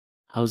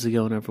How's it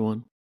going,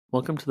 everyone?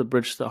 Welcome to the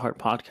Bridge to the Heart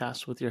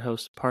podcast with your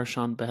hosts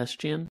Parshan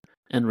Beheshtian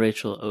and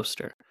Rachel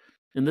Oster.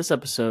 In this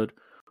episode,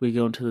 we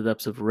go into the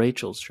depths of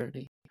Rachel's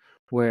journey,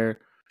 where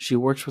she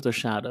works with her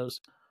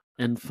shadows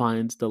and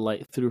finds the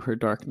light through her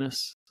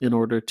darkness in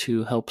order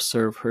to help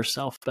serve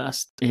herself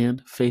best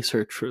and face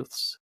her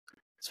truths.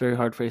 It's very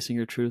hard facing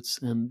your truths,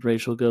 and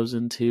Rachel goes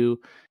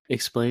into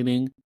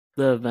explaining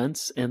the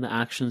events and the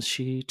actions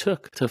she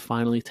took to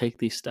finally take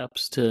these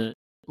steps to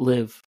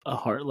live a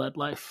heart-led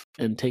life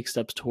and take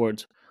steps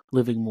towards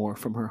living more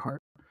from her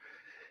heart.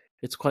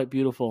 It's quite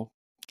beautiful,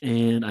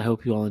 and I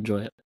hope you all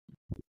enjoy it.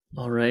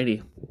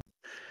 Alrighty.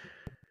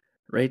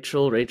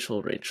 Rachel,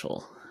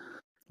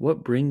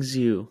 what brings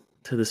you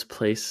to this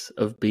place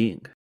of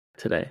being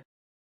today?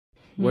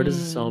 Where does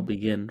this all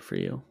begin for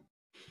you?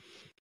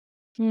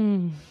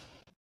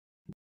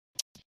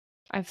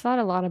 I've thought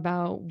a lot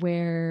about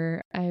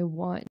where I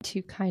want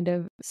to kind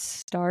of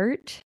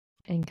start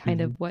and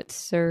kind of what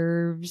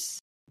serves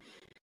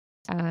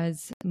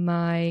as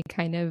my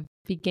kind of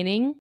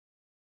beginning.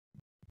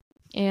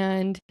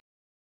 And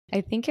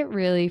I think it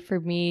really, for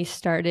me,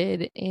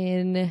 started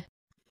in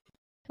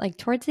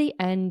towards the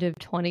end of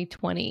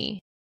 2020.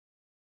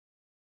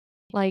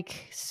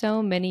 Like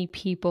so many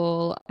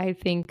people, I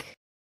think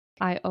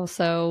I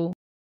also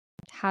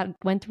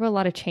went through a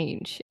lot of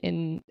change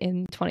in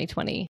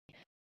 2020.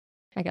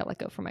 I got let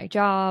go from my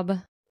job.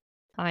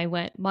 I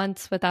went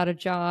months without a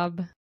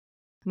job.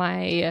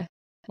 My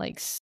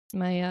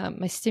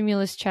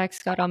stimulus checks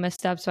got all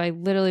messed up, so I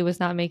literally was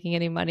not making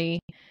any money.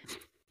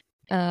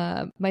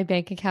 My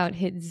bank account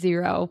hit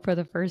zero for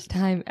the first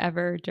time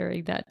ever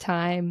during that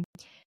time.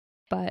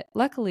 But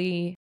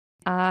luckily,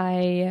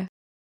 I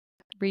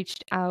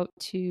reached out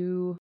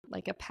to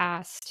a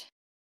past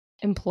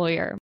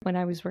employer when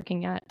I was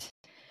working at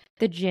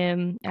the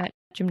gym at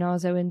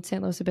Gymnasio in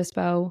San Luis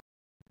Obispo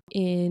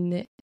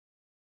in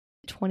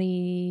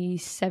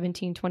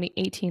 2017,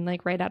 2018,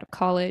 right out of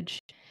college.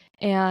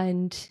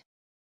 And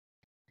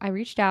I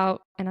reached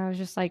out and I was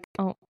just like,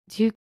 oh,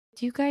 do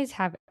you guys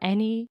have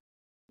any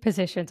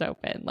positions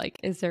open?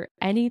 Is there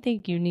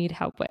anything you need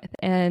help with?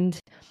 And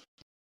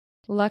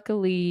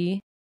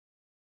luckily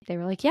they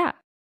were like, yeah,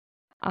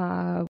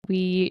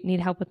 we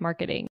need help with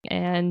marketing.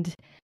 And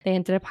they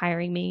ended up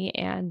hiring me.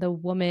 And the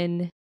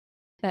woman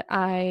that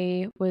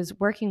I was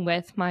working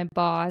with, my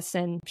boss,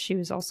 and she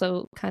was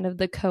also kind of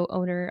the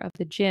co-owner of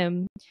the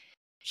gym,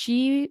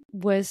 she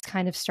was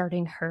kind of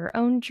starting her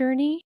own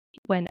journey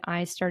when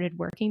I started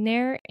working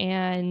there.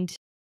 And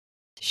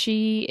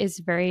she is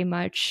very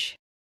much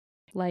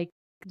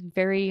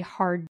very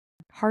hard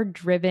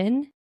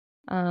driven,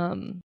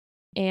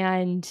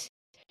 and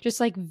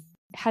just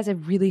has a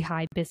really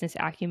high business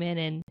acumen.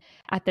 And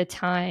at the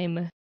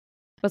time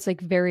was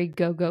very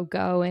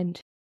go. And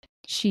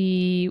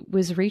she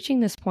was reaching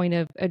this point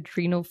of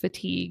adrenal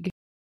fatigue.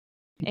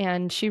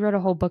 And she wrote a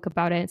whole book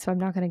about it. So I'm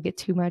not going to get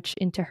too much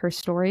into her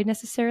story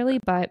necessarily,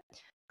 but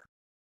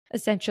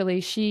essentially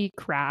she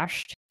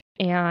crashed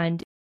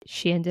and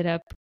she ended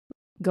up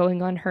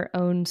going on her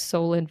own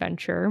soul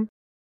adventure.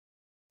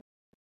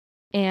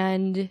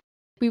 And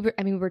we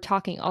were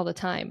talking all the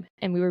time,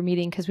 and we were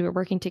meeting because we were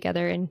working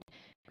together, and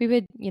we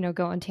would,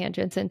 go on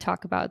tangents and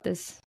talk about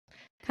this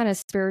kind of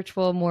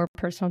spiritual, more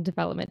personal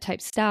development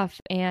type stuff.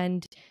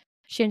 And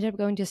she ended up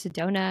going to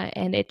Sedona,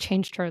 and it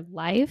changed her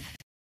life.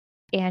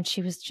 And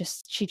she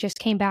just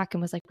came back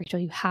and was like, Rachel,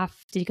 you have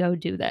to go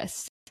do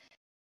this.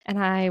 And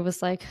I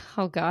was like,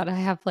 oh God, I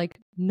have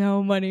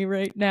no money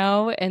right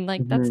now. And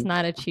that's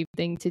not a cheap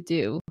thing to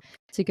do,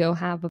 to go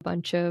have a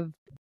bunch of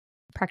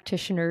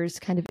practitioners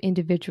kind of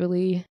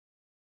individually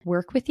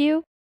work with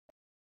you.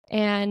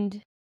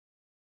 And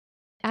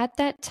at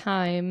that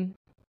time,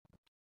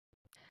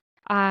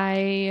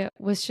 I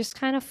was just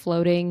kind of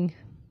floating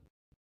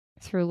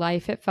through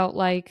life. It felt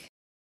like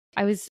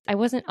I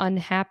wasn't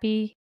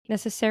unhappy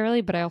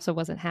necessarily, but I also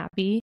wasn't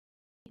happy.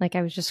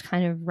 I was just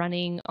kind of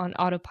running on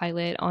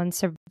autopilot, on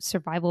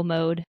survival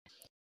mode.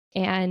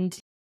 And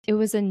it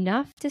was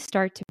enough to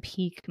start to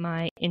pique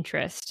my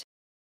interest.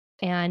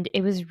 And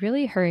it was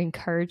really her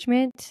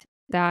encouragement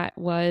that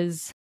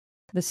was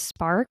the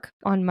spark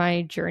on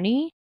my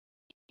journey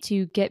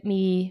to get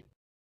me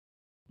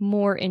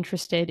more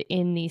interested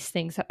in these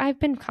things that I've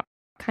been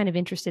kind of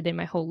interested in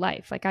my whole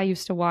life. I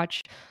used to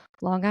watch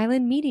Long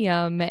Island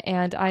Medium,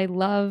 and I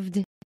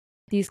loved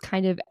these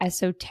kind of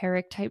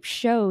esoteric type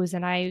shows,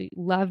 and I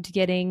loved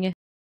getting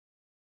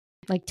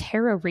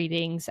tarot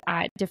readings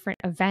at different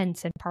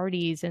events and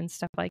parties and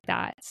stuff like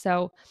that.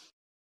 So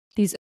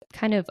these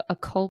kind of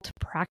occult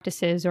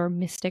practices or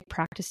mystic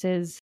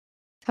practices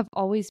have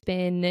always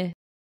been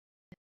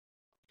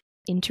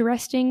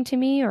interesting to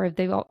me, or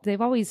they've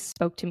always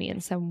spoke to me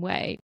in some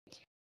way.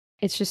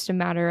 It's just a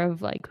matter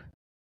of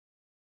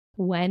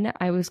when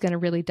I was going to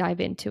really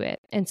dive into it.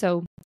 And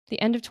so the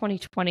end of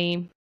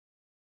 2020,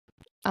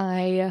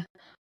 I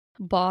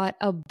bought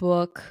a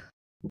book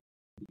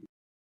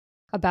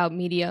about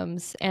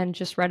mediums and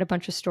just read a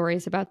bunch of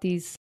stories about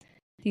these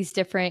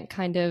different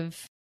kind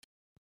of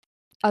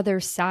other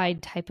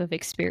side type of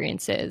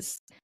experiences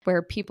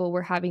where people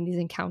were having these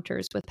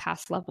encounters with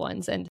past loved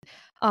ones. And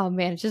oh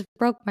man, it just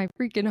broke my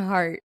freaking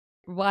heart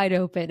wide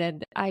open.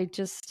 And I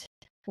just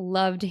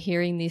loved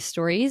hearing these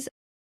stories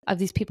of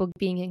these people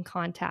being in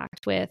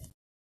contact with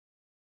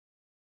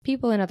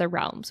people in other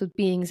realms, with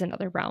beings in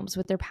other realms,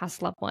 with their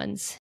past loved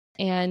ones.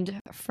 And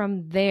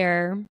from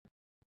there,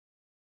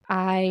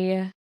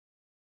 I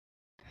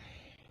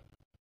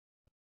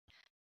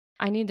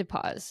need to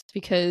pause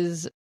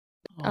because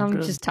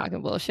I'm just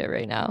talking bullshit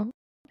right now.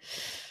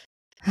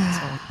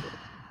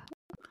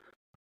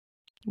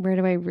 Where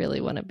do I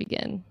really want to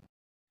begin?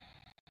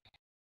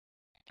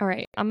 All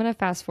right, I'm going to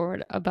fast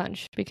forward a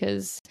bunch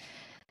because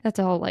that's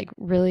all like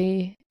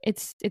really,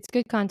 it's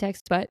good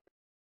context, but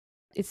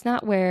it's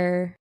not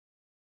where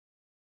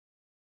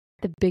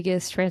the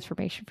biggest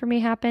transformation for me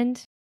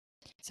happened.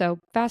 So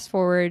fast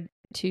forward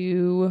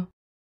to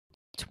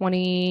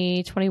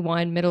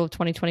 2021, middle of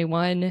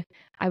 2021,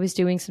 I was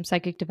doing some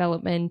psychic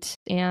development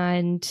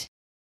and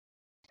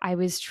I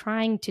was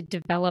trying to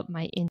develop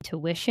my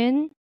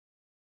intuition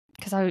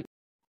because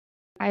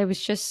I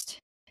was just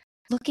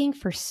looking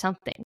for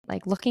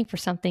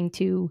something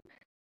to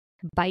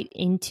bite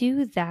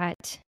into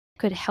that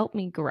could help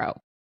me grow.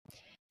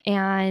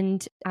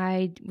 And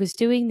I was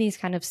doing these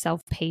kind of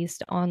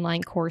self-paced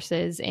online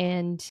courses,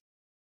 and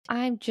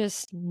I'm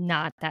just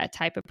not that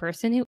type of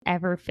person who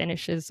ever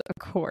finishes a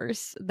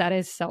course that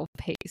is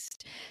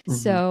self-paced. Mm-hmm.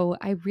 So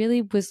I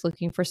really was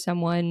looking for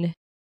someone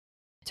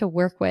to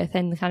work with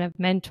and kind of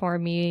mentor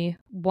me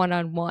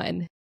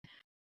one-on-one.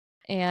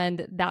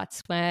 And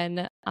that's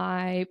when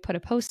I put a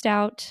post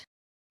out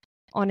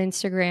on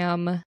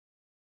Instagram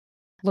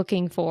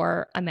looking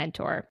for a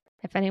mentor.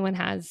 If anyone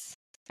has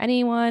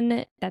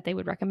anyone that they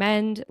would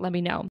recommend, let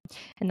me know.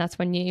 And that's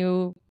when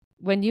you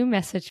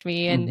messaged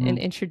me and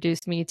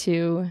introduced me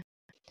to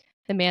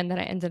the man that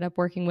I ended up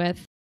working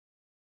with.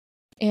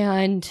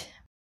 And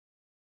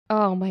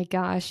oh my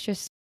gosh,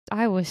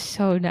 I was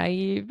so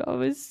naive.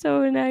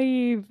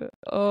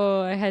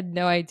 Oh, I had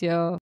no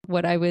idea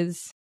what I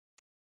was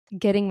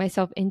getting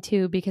myself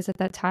into because at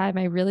that time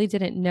I really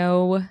didn't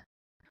know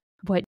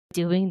what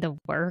doing the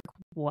work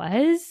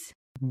was.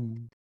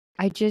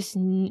 I just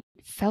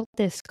felt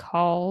this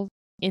call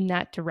in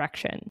that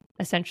direction,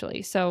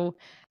 essentially. So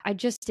I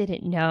just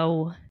didn't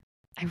know.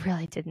 I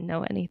really didn't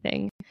know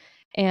anything.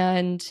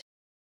 And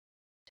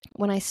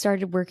when I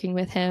started working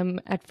with him,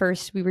 at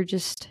first we were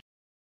just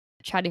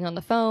chatting on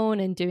the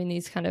phone and doing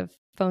these kind of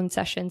phone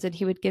sessions, and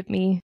he would give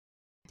me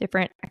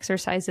different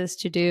exercises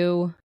to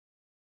do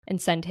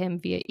and send him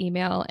via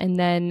email. And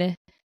then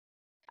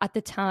at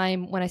the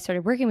time when I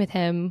started working with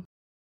him,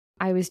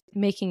 I was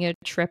making a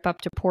trip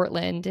up to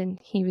Portland and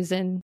he was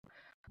in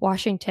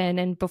Washington.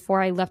 And before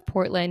I left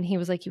Portland, he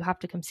was like, you have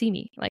to come see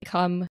me. Like,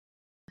 come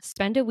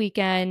spend a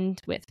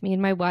weekend with me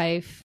and my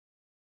wife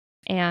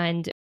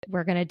and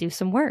we're going to do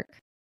some work.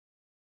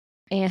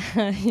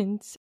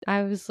 And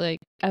I was like,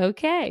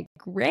 okay,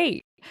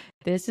 great.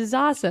 This is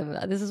awesome.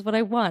 This is what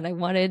I want. I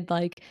wanted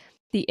like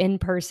the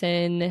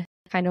in-person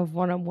kind of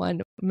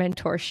one-on-one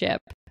mentorship.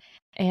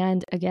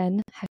 And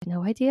again, had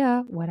no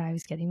idea what I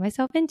was getting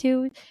myself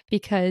into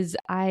because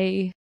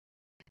I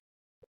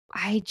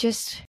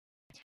just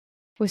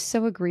was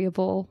so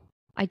agreeable.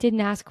 I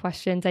didn't ask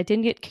questions. I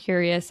didn't get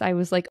curious. I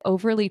was like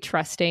overly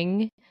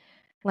trusting.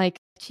 Like,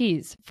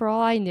 geez, for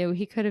all I knew,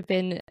 he could have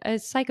been a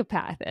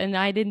psychopath and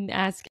I didn't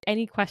ask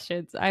any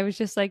questions. I was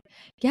just like,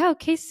 yeah,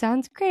 okay,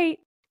 sounds great.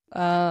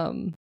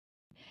 And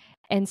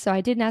so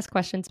I didn't ask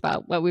questions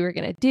about what we were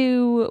going to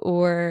do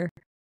or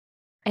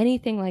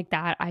anything like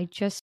that. I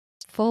just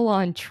full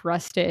on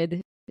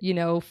trusted,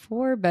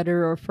 for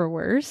better or for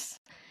worse.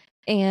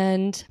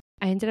 And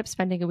I ended up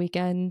spending a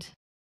weekend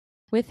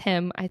with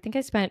him. I think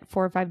I spent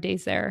 4 or 5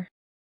 days there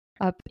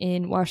up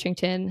in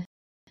Washington,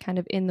 kind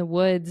of in the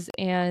woods.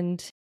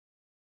 And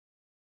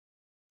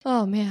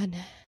oh man,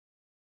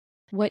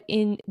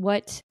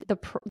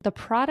 the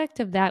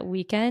product of that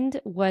weekend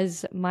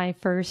was my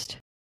first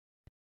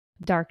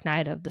dark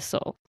night of the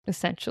soul,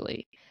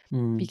 essentially.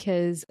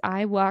 Because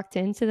I walked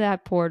into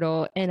that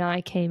portal and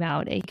I came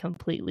out a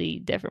completely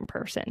different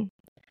person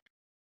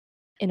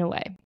in a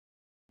way.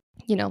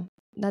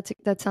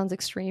 That sounds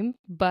extreme,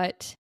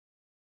 but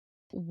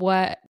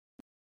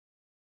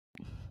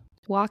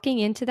walking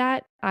into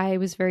that, I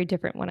was very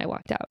different when I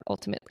walked out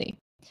ultimately.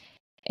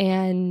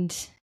 And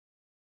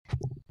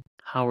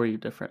how were you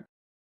different?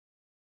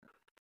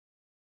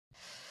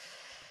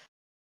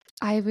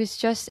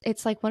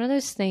 It's like one of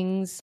those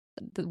things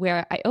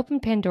where I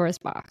opened Pandora's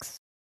box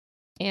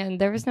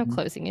and there was no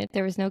closing it.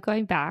 There was no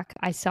going back.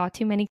 I saw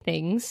too many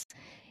things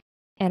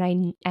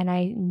and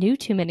I knew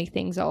too many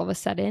things all of a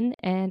sudden,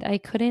 and I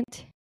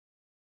couldn't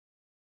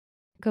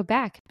go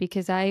back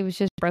because I was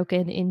just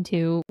broken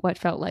into what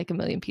felt like a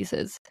million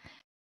pieces.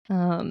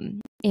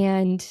 And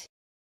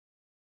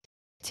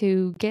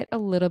to get a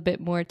little bit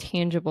more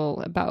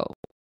tangible about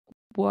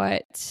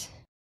what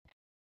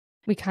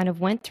we kind of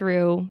went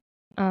through,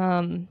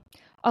 a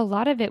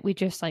lot of it we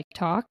just like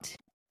talked,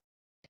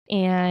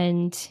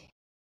 and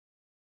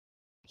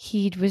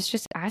he was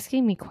just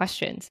asking me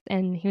questions,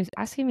 and he was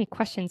asking me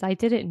questions I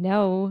didn't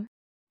know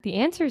the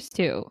answers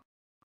to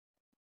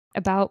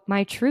about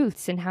my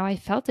truths and how I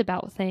felt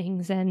about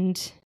things.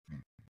 And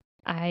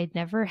I'd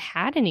never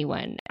had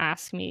anyone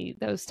ask me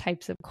those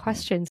types of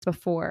questions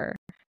before,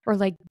 or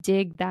like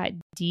dig that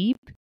deep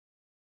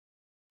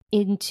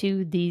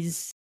into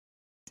these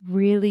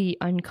really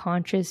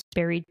unconscious,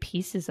 buried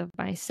pieces of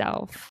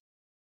myself.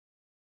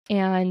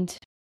 And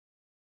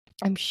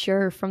I'm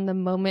sure from the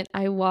moment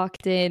I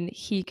walked in,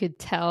 he could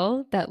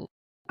tell that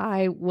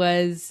I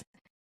was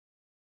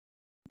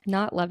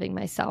not loving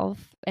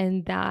myself,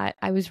 and that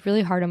I was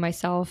really hard on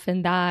myself,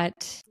 and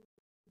that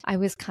I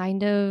was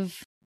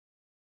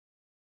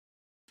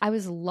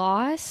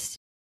lost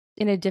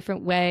in a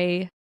different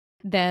way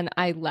than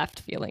I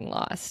left feeling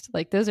lost.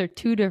 Like, those are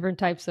two different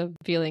types of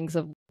feelings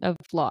of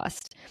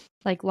lost.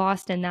 Like,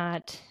 lost in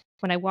that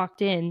when I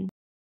walked in,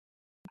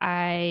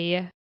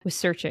 I was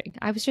searching.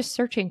 I was just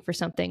searching for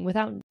something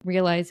without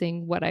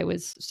realizing what I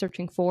was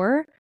searching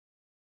for.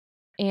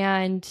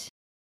 And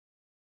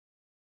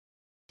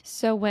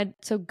so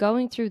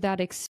going through that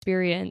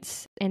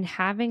experience and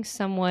having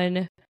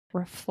someone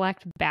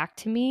reflect back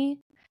to me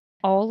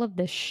all of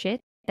the shit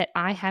that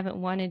I haven't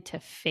wanted to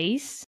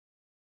face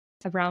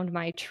around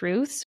my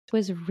truths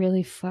was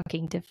really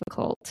fucking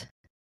difficult.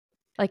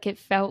 Like, it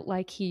felt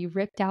like he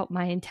ripped out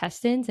my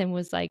intestines and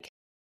was like,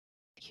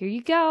 here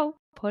you go,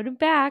 put them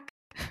back.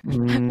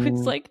 I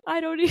was like,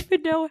 I don't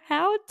even know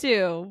how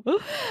to.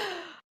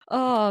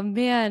 Oh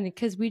man,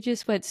 because we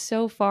just went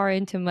so far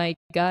into my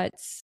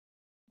guts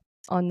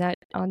on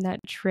that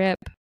trip,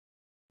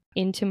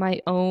 into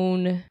my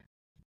own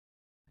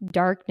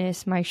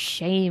darkness, my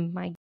shame,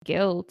 my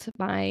guilt,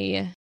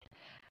 my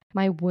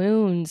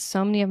wounds,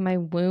 so many of my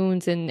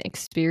wounds and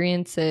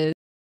experiences.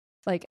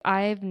 Like,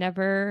 I've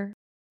never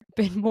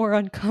been more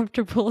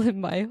uncomfortable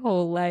in my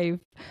whole life.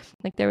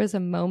 Like, there was a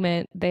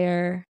moment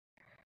there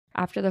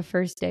after the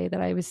first day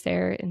that I was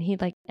there, and he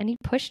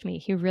pushed me.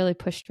 He really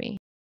pushed me.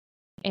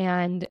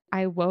 And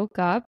I woke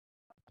up,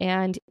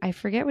 and I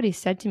forget what he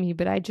said to me,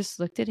 but I just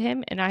looked at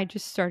him and I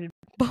just started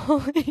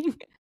bawling.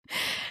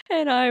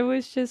 And I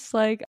was just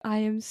like, I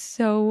am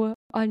so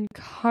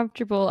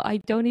uncomfortable. I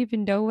don't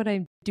even know what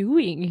I'm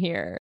doing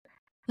here.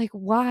 Like,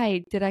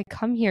 why did I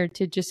come here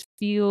to just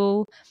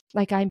feel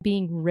like I'm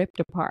being ripped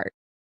apart,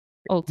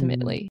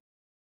 ultimately?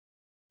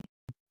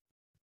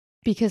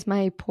 Because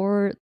my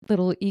poor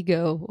little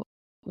ego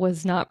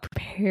was not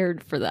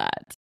prepared for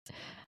that.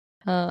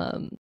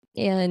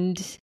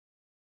 And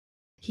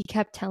he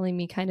kept telling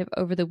me kind of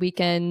over the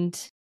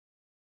weekend,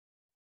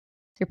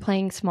 you're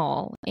playing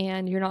small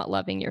and you're not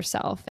loving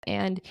yourself.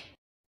 And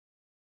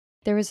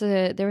there was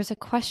a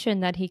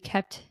question that he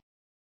kept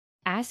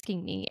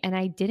asking me, and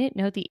I didn't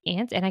know the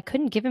answer, and I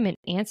couldn't give him an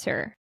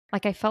answer.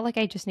 Like, I felt like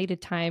I just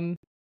needed time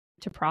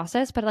to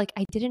process, but like,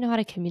 I didn't know how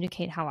to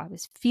communicate how I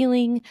was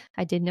feeling.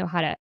 I didn't know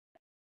how to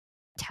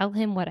tell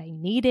him what I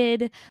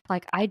needed.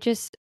 Like, I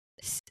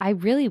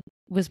really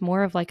was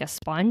more of like a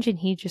sponge, and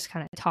he just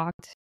kind of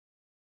talked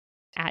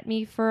at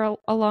me for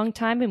a long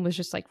time and was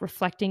just like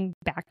reflecting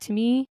back to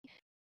me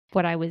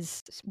what I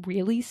was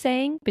really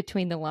saying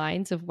between the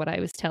lines of what I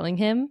was telling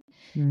him.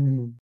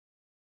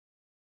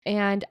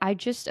 And I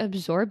just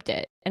absorbed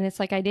it. And it's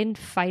like I didn't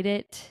fight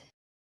it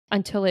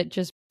until it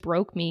just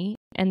broke me.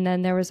 And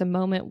then there was a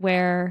moment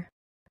where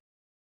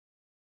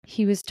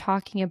he was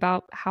talking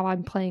about how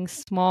I'm playing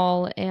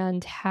small,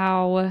 and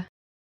how,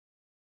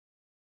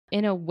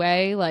 in a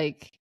way,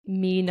 like,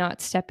 me not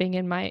stepping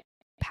in my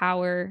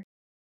power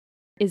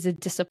is a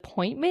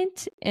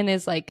disappointment, and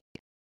is like,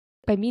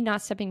 by me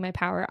not stepping in my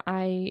power,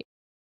 I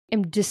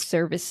am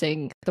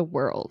disservicing the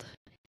world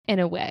in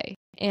a way.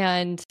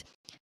 And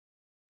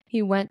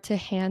he went to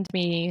hand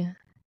me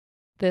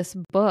this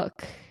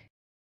book,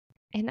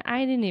 and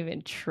I didn't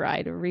even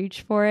try to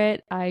reach for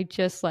it. I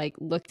just like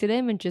looked at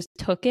him and just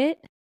took it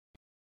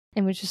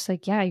and was just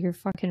like, yeah, you're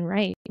fucking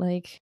right.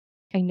 Like,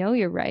 I know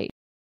you're right.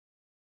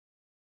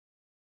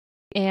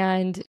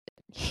 And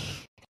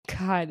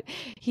God,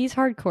 he's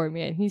hardcore,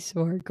 man. He's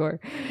so hardcore.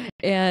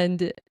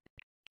 And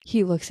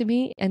he looks at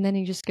me, and then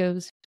he just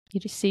goes, you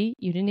just see,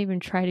 you didn't even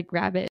try to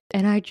grab it.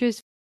 And I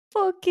just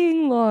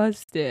fucking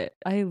lost it.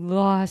 I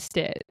lost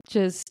it.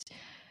 Just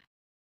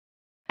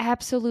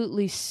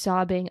absolutely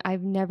sobbing.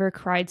 I've never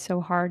cried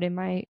so hard in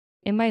my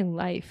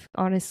life,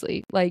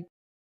 honestly. Like,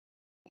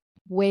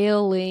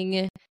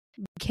 wailing,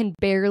 can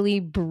barely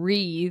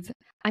breathe.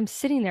 I'm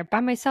sitting there by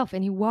myself,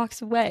 and he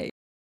walks away.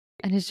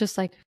 And it's just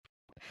like,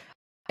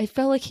 I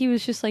felt like he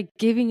was just like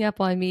giving up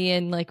on me,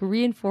 and like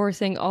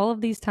reinforcing all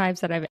of these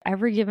times that I've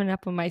ever given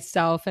up on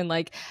myself. And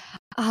like,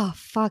 oh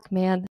fuck,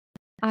 man.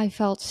 I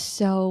felt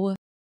so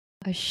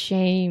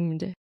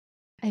ashamed.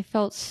 I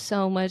felt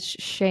so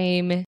much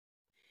shame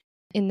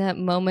in that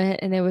moment,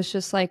 and it was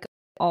just like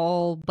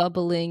all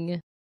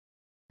bubbling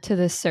to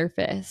the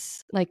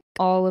surface. Like,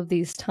 all of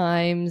these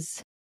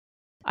times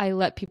I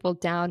let people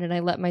down, and I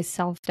let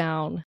myself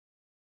down.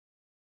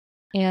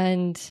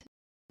 And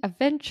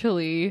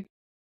eventually,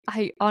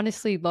 I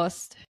honestly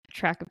lost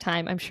track of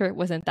time. I'm sure it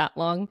wasn't that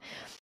long.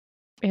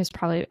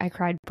 I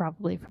cried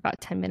probably for about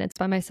 10 minutes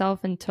by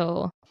myself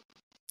until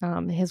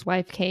his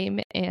wife came,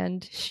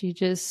 and she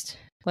just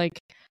like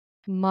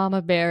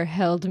mama bear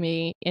held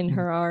me in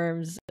her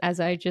arms as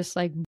I just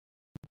like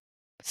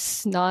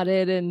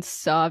snotted and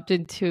sobbed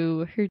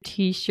into her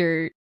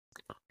t-shirt.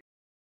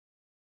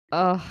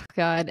 Oh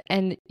God.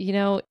 And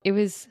it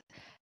was,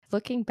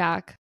 looking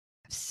back,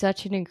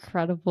 such an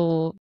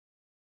incredible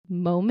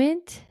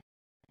moment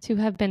to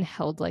have been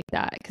held like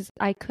that, because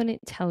I couldn't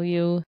tell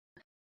you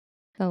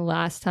the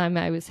last time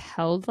I was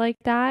held like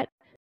that,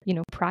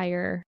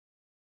 prior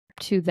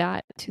to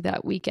that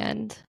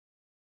weekend.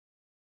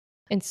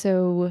 And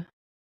so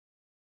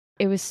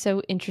it was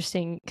so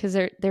interesting because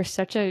they're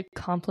such a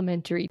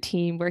complimentary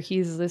team, where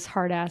he's this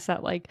hard ass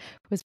that like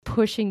was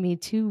pushing me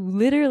to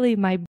literally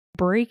my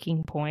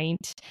breaking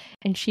point,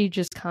 and she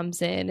just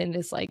comes in and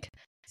is like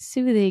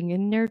soothing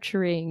and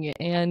nurturing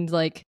and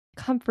like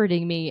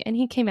comforting me, and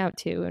he came out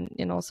too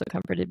and also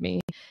comforted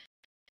me.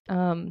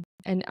 And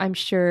I'm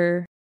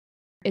sure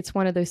it's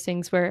one of those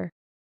things where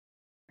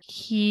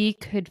he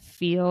could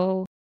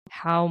feel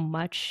how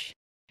much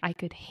I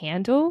could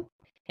handle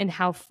and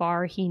how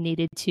far he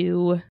needed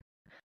to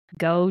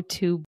go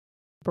to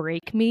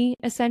break me,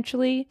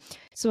 essentially.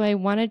 So I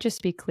want to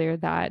just be clear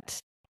that,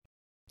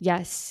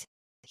 yes,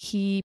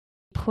 he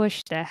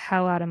pushed the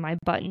hell out of my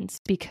buttons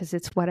because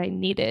it's what I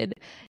needed.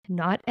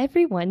 Not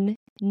everyone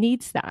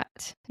needs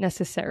that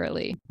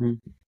necessarily.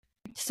 Mm-hmm.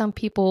 Some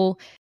people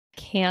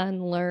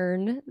can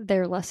learn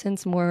their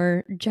lessons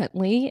more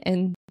gently,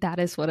 and that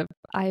is what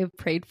I have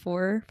prayed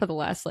for the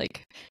last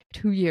like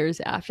 2 years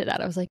after that.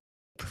 I was like,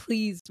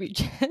 please be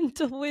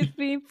gentle with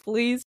me.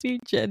 Please be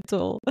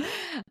gentle.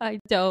 I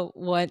don't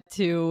want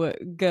to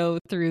go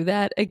through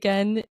that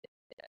again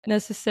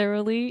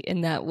necessarily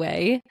in that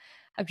way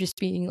of just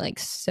being like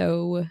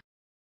so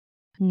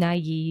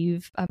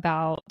naive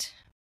about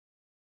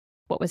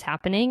what was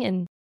happening.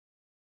 And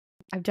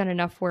I've done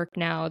enough work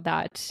now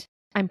that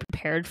I'm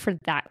prepared for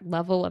that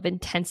level of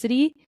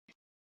intensity.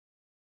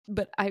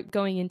 But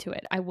going into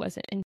it, I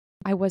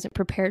wasn't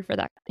prepared for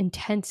that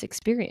intense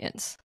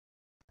experience,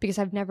 because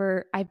I'd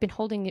been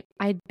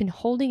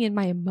holding in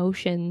my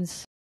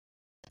emotions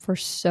for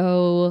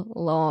so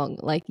long,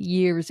 like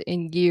years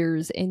and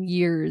years and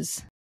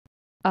years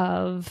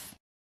of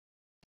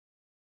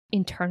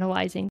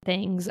internalizing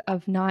things,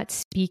 of not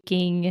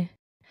speaking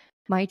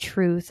my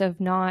truth, of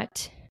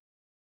not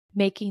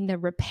making the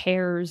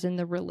repairs in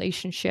the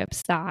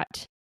relationships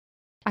that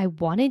I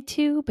wanted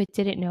to, but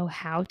didn't know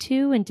how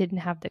to, and didn't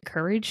have the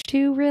courage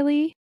to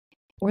really,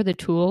 or the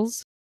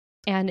tools.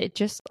 And it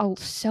just,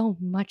 so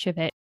much of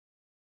it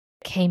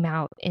came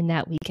out in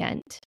that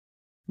weekend.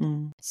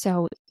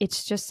 So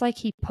it's just like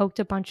he poked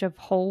a bunch of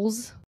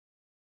holes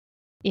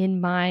in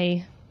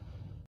my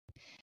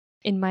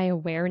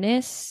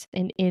awareness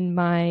and in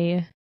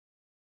my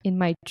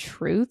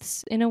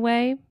truths, in a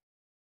way,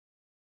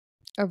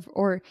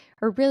 or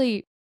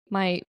really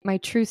my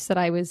truths that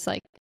I was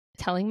like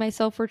telling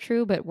myself were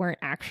true but weren't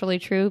actually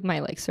true, my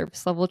like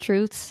surface level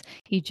truths.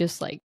 He just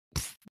like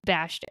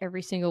bashed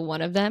every single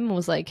one of them and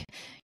was like,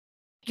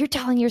 you're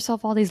telling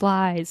yourself all these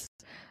lies,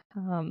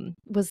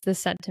 was the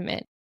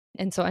sentiment.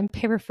 And so I'm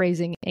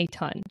paraphrasing a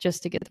ton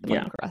just to get the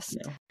point across,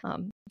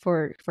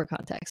 for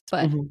context.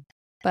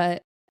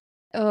 But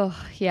oh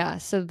yeah,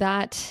 so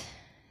that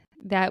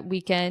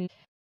weekend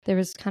there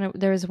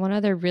was one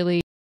other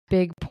really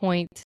big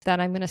point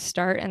that I'm going to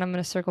start and I'm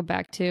going to circle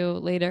back to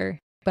later.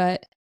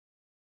 But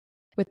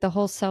with the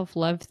whole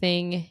self-love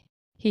thing,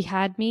 he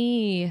had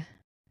me,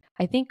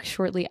 I think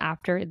shortly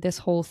after this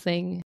whole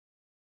thing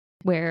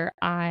where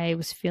I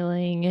was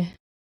feeling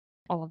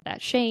all of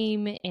that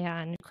shame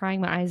and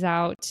crying my eyes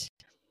out.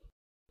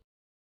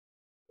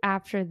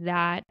 After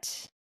that,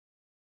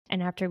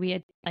 and after we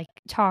had like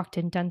talked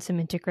and done some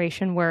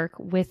integration work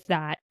with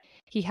that,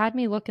 he had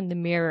me look in the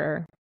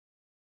mirror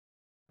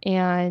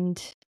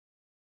and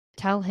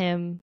tell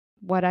him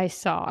what I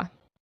saw.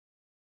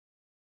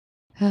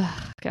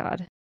 Oh,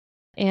 God.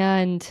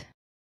 And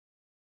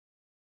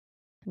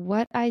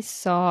what I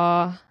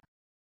saw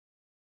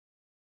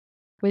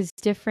was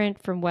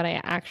different from what I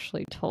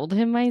actually told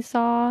him I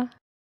saw.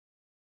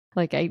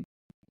 Like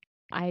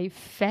I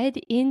fed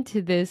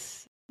into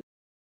this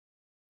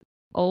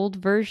old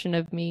version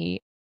of me,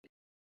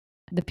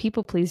 the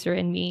people pleaser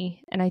in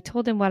me, and I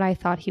told him what I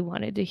thought he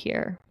wanted to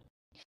hear,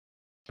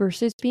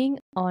 versus being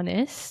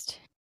honest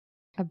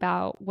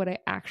about what I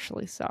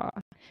actually saw.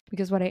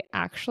 Because what I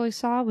actually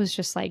saw was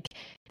just like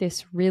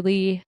this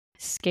really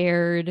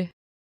scared,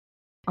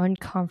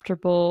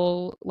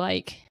 uncomfortable,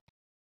 like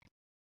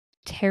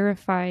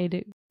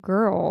terrified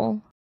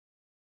girl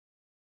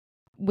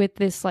with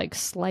this like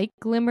slight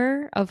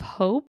glimmer of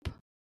hope.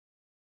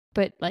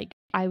 But like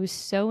I was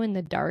so in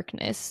the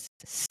darkness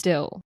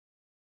still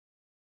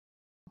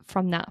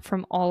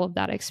from all of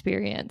that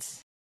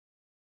experience.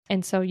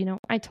 And so,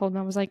 I told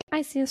him, I was like,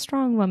 I see a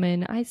strong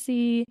woman. I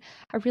see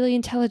a really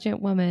intelligent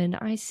woman.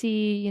 I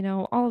see,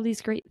 all of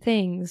these great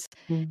things.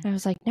 And I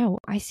was like, no,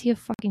 I see a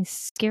fucking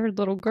scared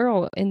little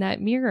girl in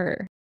that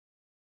mirror.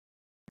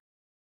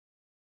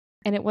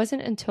 And it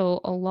wasn't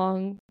until a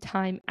long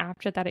time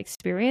after that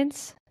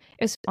experience,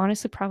 it was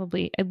honestly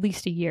probably at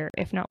least a year,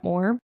 if not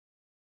more,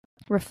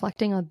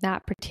 reflecting on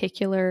that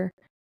particular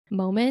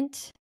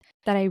moment,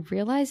 that I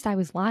realized I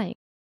was lying.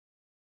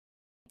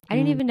 I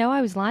didn't even know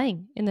I was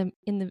lying I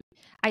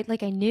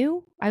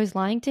knew I was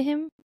lying to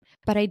him,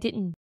 but I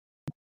didn't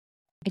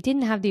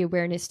have the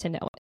awareness to know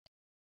it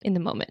in the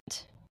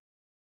moment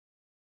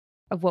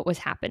of what was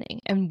happening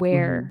and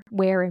where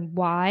and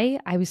why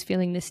I was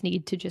feeling this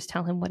need to just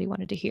tell him what he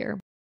wanted to hear.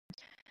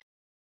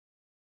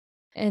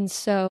 And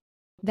so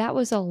that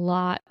was a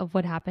lot of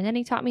what happened. And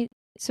he taught me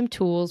some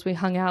tools. We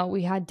hung out,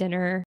 we had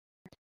dinner.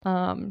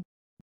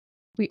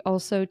 We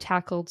also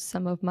tackled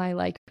some of my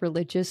like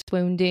religious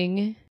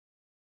wounding.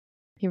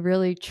 He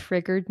really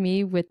triggered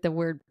me with the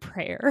word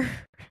prayer.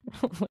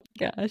 Oh my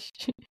gosh.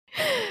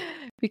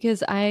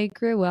 Because I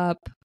grew up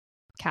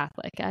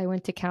Catholic. I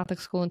went to Catholic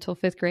school until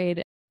 5th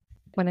grade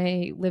when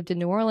I lived in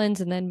New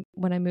Orleans. And then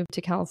when I moved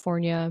to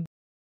California,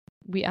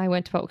 I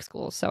went to public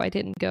school. So I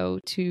didn't go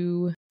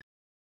to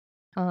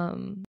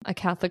a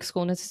Catholic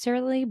school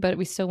necessarily, but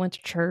we still went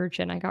to church,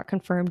 and I got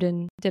confirmed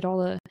and did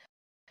all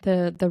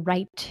the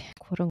right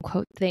quote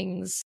unquote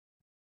things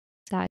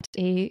that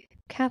a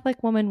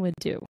Catholic woman would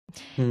do.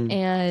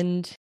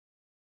 And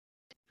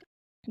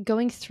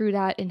going through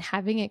that and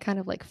having it kind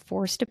of like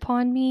forced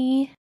upon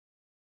me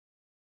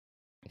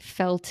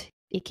felt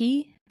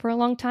icky for a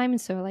long time. And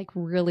so I like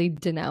really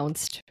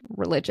denounced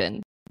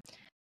religion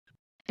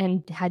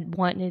and had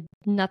wanted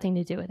nothing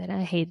to do with it.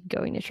 I hated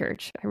going to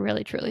church. I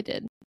really, truly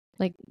did.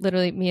 Like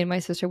literally me and my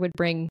sister would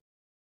bring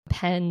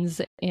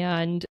pens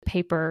and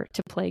paper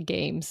to play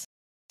games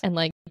and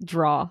like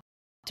draw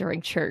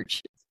during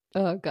church.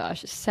 Oh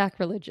gosh,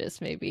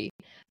 sacrilegious maybe.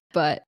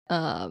 But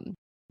I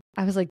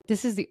was like,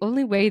 this is the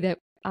only way that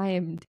I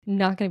am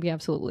not going to be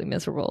absolutely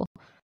miserable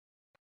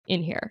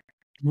in here.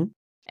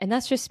 And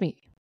that's just me.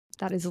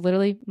 That is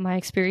literally my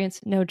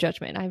experience. No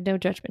judgment. I have no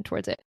judgment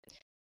towards it.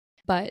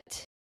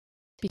 But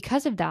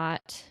because of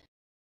that,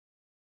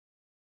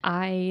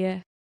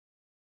 I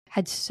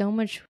had so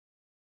much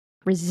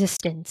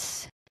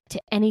resistance to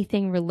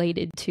anything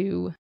related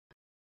to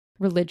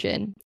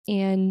religion.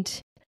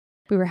 And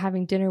we were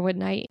having dinner one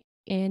night,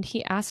 and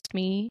he asked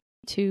me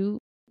to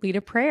lead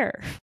a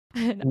prayer.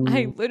 And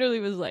I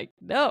literally was like,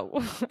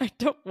 no, I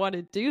don't want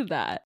to do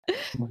that.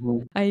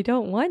 I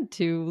don't want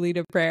to lead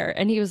a prayer.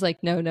 And he was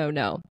like,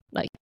 no.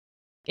 Like,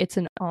 it's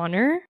an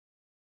honor.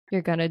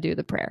 You're going to do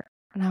the prayer.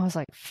 And I was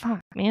like,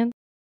 fuck, man.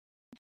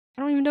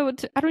 I don't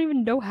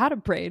even know how to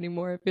pray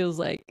anymore, it feels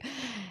like.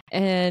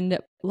 And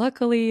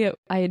luckily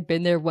I had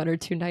been there 1 or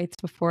 2 nights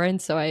before.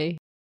 And so I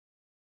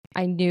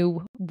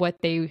knew what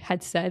they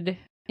had said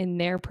in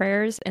their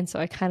prayers. And so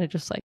I kind of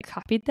just like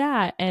copied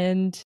that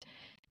and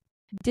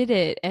did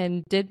it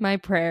and did my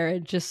prayer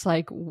and just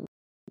like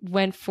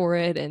went for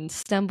it and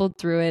stumbled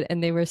through it.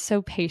 And they were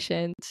so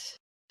patient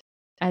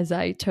as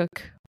I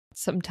took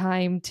some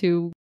time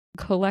to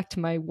collect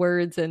my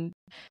words and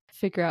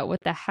figure out what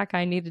the heck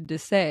I needed to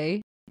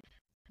say.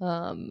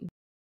 And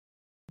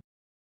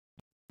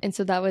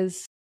so that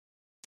was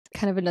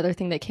kind of another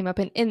thing that came up,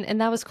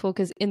 and that was cool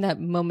because in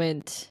that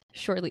moment,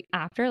 shortly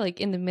after,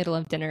 like in the middle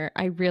of dinner,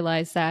 I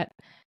realized that,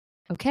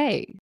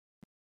 okay,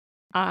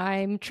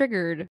 I'm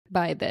triggered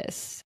by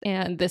this,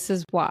 and this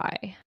is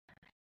why.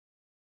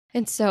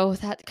 And so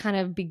that kind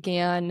of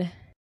began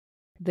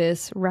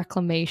this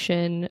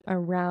reclamation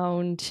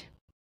around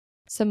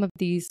some of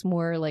these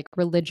more like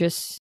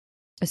religious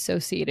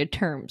associated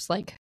terms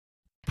like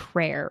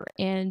prayer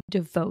and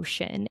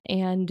devotion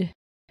and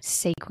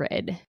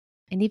sacred,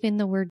 and even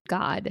the word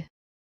God,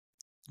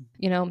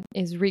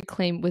 was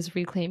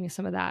reclaiming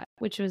some of that,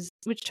 which has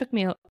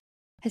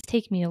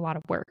taken me a lot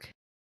of work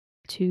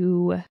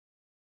to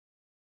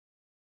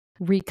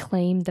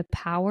reclaim the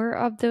power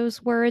of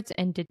those words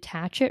and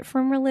detach it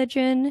from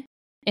religion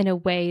in a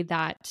way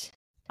that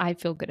I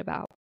feel good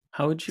about.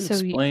 How would you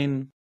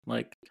explain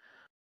like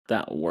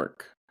that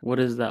work? What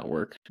is that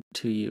work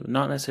to you?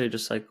 Not necessarily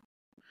just like,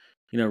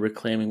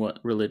 reclaiming what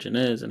religion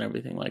is and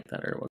everything like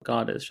that, or what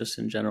God is, just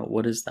in general.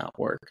 What is that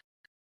work?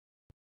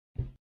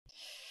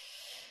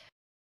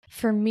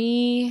 For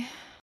me,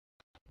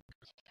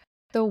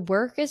 the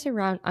work is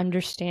around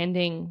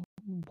understanding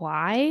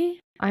why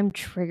I'm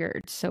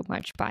triggered so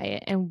much by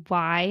it and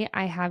why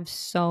I have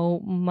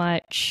so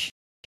much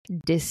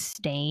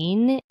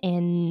disdain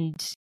and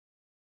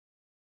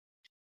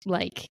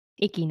like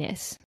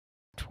ickiness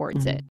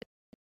towards it.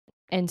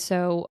 And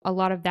so a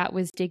lot of that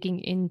was digging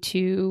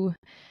into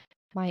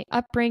my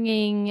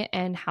upbringing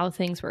and how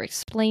things were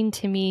explained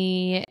to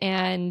me,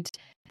 and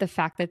the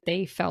fact that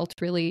they felt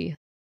really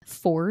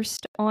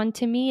forced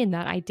onto me and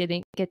that I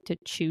didn't get to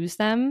choose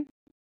them.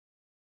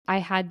 I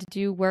had to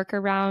do work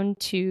around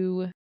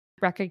to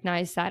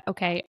recognize that,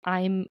 okay,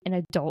 I'm an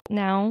adult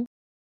now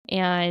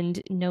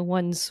and no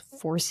one's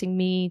forcing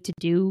me to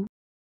do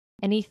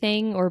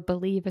anything or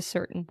believe a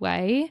certain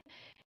way.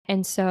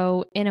 And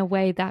so in a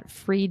way that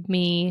freed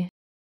me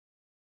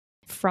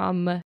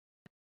from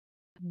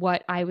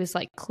what I was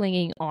like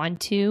clinging on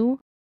to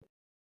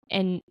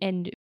and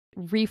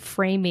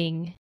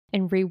reframing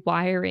and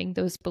rewiring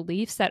those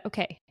beliefs that,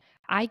 okay,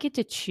 I get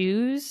to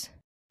choose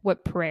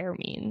what prayer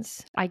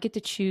means. I get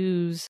to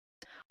choose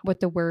what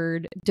the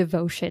word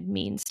devotion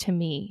means to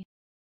me.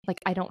 Like,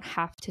 I don't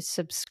have to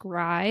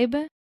subscribe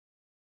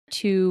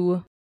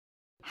to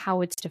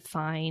how it's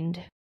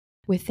defined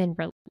within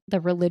the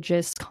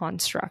religious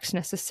constructs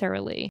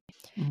necessarily.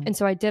 Mm-hmm. And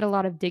so I did a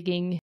lot of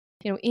digging,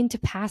 into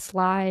past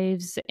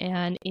lives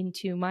and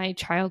into my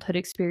childhood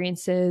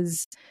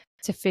experiences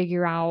to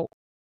figure out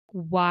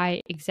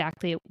why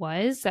exactly it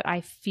was that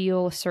I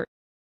feel so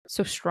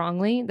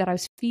strongly, that I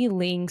was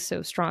feeling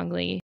so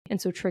strongly and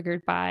so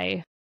triggered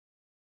by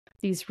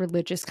these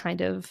religious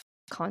kind of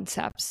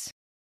concepts.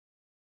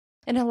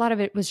 And a lot of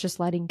it was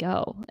just letting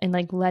go and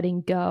like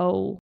letting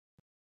go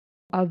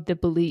of the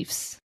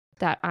beliefs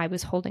that I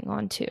was holding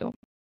on to.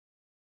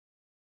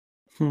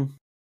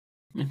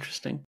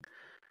 Interesting.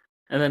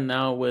 And then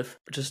now with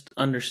just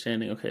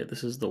understanding, okay,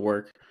 this is the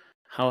work.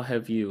 How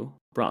have you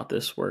brought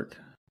this work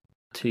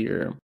to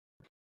your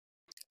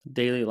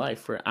daily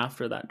life? Or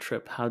after that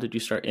trip, how did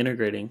you start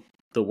integrating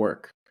the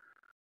work?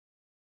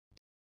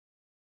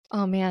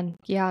 Oh man,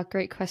 yeah,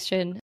 great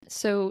question.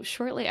 So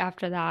shortly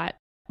after that,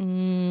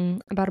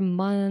 about a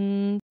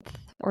month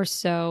or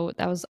so,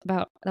 that was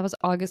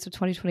August of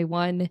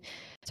 2021.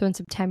 So in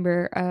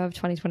September of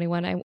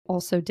 2021, I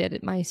also did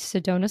my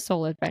Sedona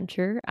Soul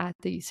Adventure at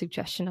the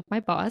suggestion of my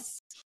boss.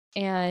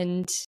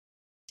 And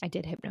I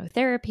did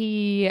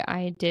hypnotherapy,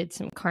 I did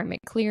some karmic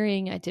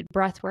clearing, I did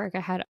breath work,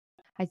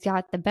 I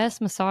got the best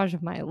massage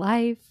of my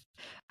life.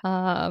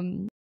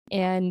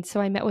 And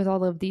so I met with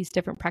all of these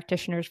different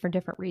practitioners for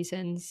different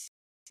reasons.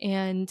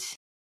 And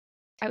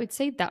I would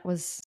say that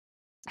was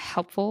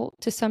helpful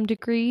to some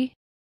degree.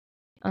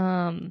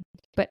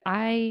 But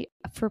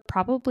for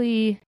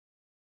probably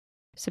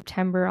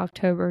September,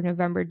 October,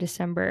 November,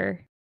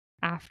 December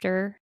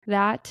after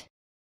that,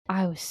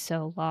 I was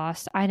so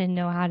lost. I didn't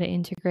know how to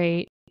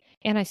integrate.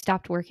 And I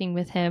stopped working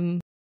with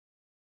him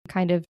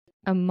kind of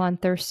a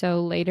month or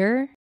so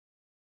later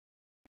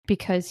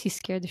because he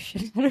scared the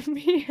shit out of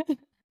me.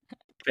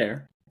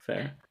 Fair.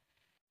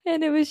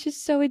 And it was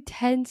just so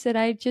intense that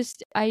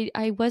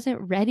I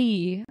wasn't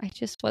ready. I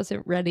just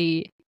wasn't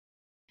ready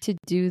to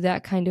do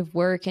that kind of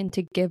work and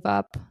to give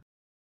up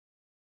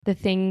the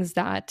things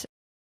that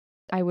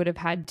I would have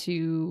had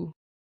to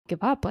give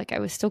up. Like, I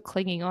was still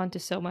clinging on to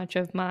so much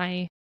of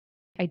my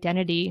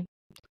identity,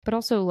 but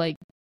also like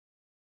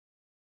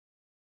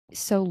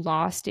so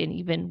lost in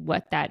even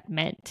what that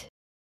meant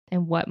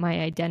and what my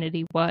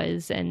identity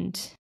was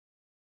and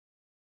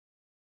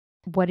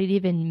what it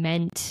even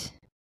meant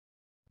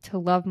to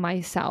love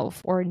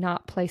myself or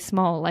not play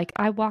small. Like,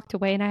 I walked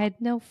away and I had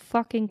no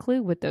fucking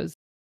clue what those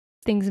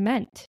things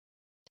meant.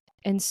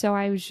 And so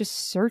I was just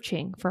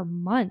searching for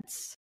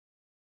months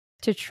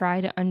to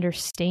try to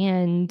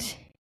understand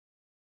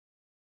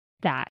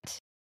that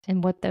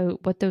and what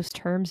those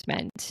terms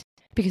meant,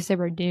 because they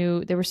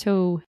were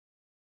so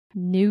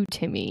new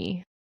to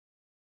me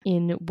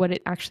in what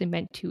it actually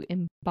meant to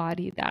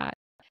embody that.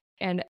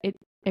 And it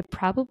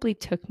probably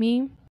took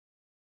me,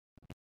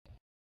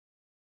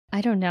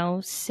 I don't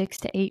know, 6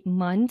 to 8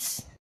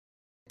 months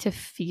to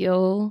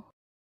feel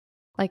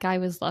like I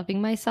was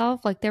loving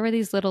myself. Like, there were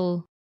these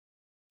little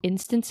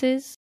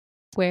instances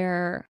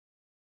where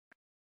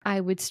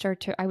I would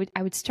start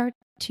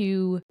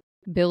to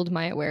build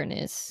my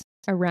awareness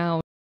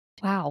around,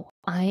 wow,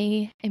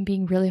 I am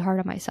being really hard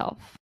on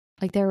myself.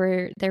 Like,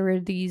 there were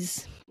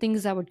these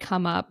things that would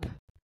come up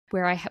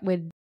where I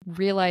would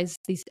realize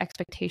these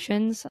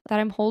expectations that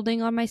I'm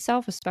holding on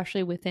myself,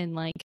 especially within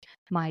like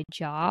my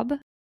job,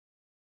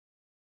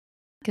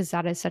 because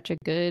that is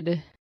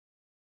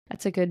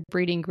that's a good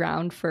breeding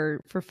ground for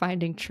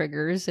finding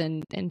triggers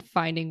and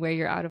finding where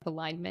you're out of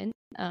alignment.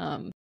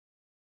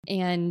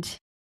 And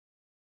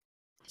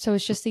so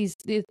it's just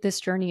this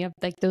journey of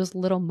like those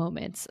little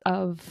moments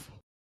of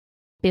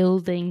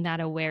building that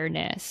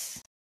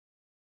awareness.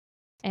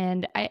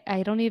 And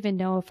I don't even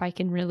know if I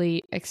can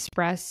really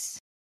express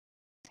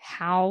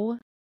how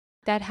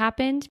that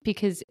happened,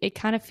 because it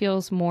kind of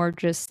feels more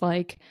just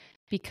like,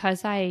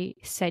 because I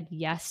said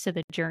yes to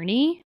the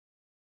journey,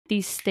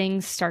 these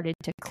things started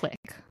to click.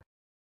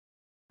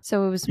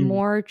 So it was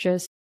more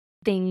just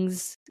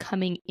things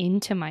coming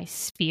into my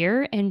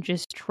sphere and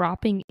just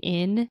dropping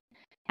in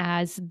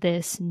as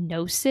this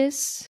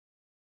gnosis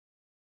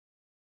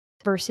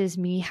versus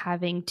me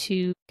having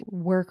to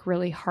work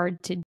really hard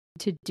to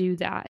do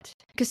that.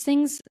 Because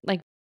things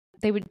like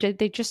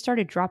they just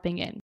started dropping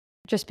in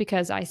just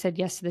because I said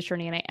yes to the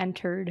journey and I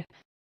entered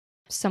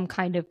some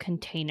kind of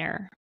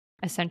container,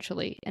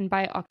 essentially. And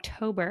by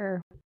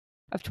October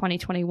of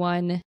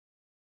 2021,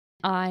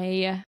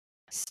 I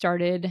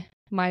started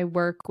my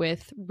work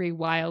with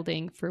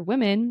Rewilding for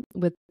Women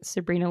with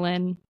Sabrina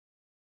Lynn.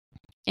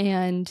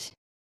 And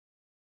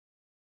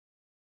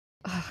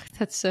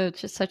that's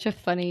just such a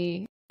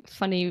funny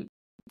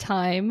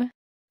time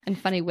and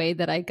funny way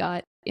that I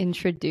got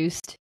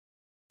introduced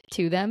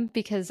to them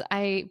because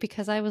I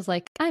was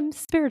like, I'm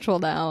spiritual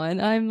now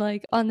and I'm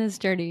like on this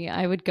journey.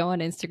 I would go on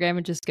Instagram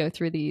and just go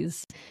through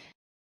these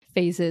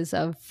phases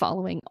of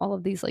following all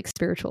of these like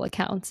spiritual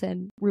accounts,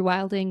 and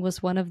Rewilding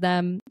was one of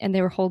them, and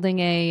they were holding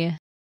a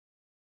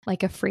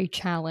free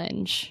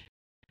challenge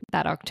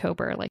that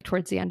October, like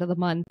towards the end of the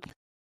month.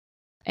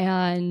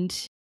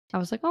 And I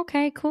was like,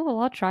 okay, cool,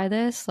 I'll try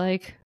this.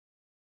 Like,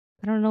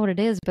 I don't know what it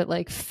is, but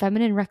like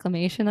feminine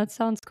reclamation, that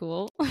sounds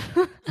cool.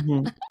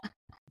 Mm-hmm.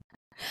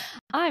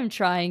 I'm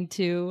trying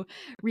to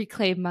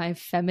reclaim my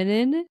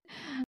feminine.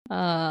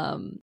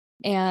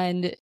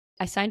 And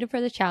I signed up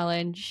for the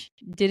challenge,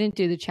 didn't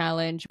do the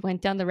challenge,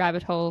 went down the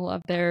rabbit hole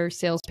of their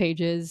sales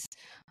pages,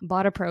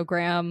 bought a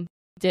program,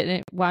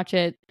 didn't watch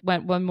it,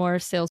 went one more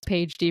sales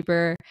page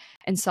deeper,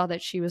 and saw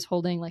that she was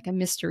holding like a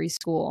mystery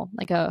school,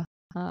 like a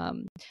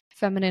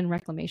feminine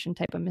reclamation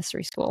type of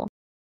mystery school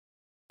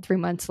 3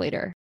 months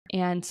later.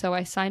 And so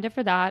I signed up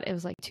for that. It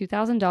was like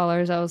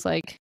 $2,000. I was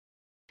like,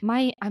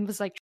 I was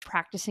like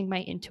practicing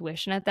my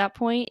intuition at that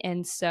point.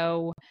 And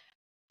so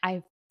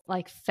I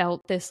like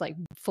felt this like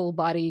full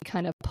body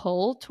kind of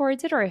pull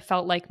towards it, or I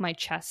felt like my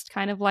chest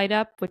kind of light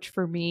up, which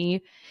for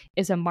me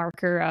is a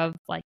marker of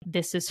like,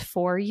 this is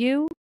for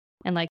you.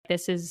 And like,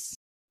 this is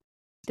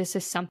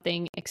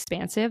something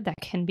expansive that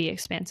can be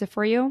expansive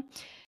for you.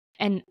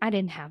 And I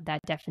didn't have that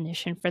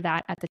definition for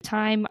that at the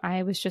time.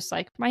 I was just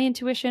like, my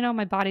intuition,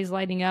 my body's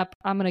lighting up.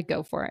 I'm going to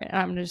go for it.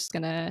 And I'm just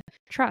going to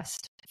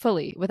trust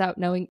fully without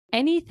knowing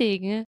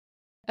anything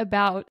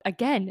about,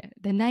 again,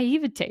 the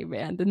naivete,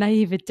 man, the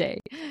naivete.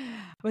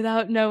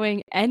 Without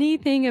knowing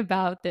anything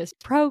about this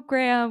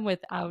program,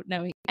 without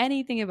knowing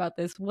anything about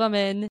this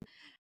woman,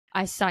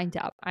 I signed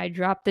up. I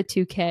dropped the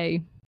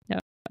 $2,000. No,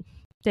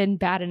 didn't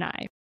bat an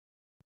eye.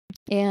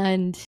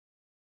 And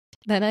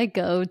then I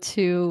go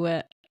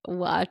to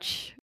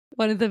watch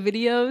one of the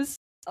videos.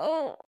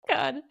 Oh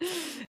God.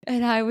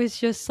 And I was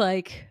just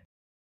like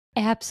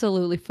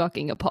absolutely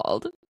fucking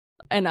appalled.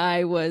 And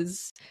I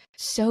was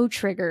so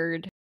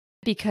triggered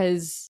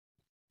because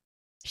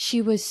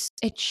she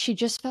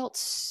just felt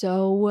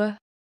so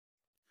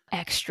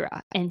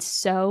extra and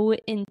so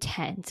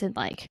intense. And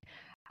like,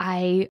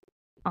 I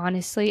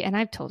honestly, and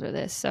I've told her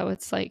this, so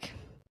it's like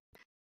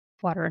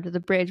water under the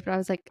bridge, but I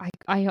was like,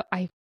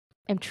 I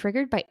am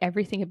triggered by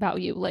everything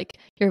about you. Like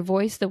your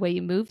voice, the way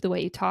you move, the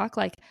way you talk,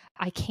 like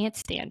I can't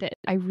stand it.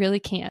 I really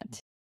can't.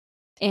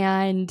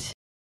 And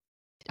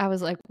I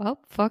was like, well,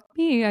 fuck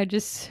me. I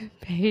just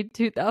paid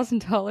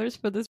 $2,000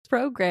 for this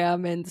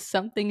program and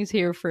something's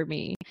here for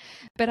me.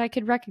 But I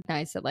could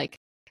recognize that like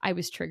I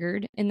was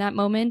triggered in that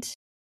moment.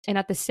 And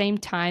at the same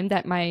time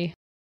that my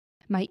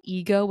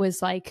ego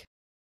was like,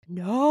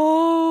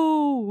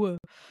 no,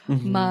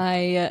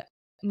 my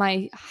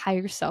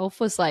higher self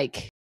was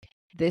like,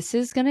 this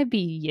is going to be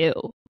you.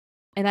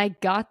 And I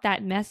got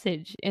that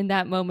message in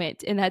that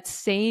moment, in that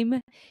same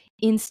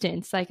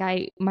instance. Like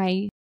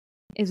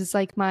it was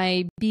like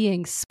my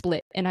being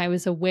split, and I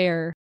was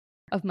aware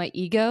of my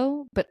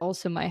ego, but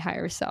also my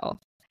higher self.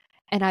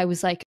 And I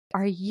was like,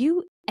 are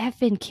you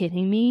effing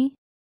kidding me?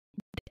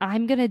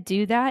 I'm going to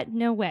do that?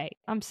 No way.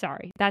 I'm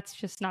sorry. That's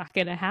just not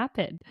going to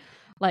happen.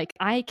 Like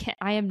I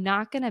am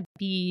not going to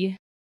be,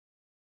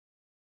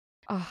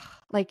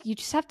 like you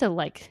just have to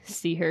like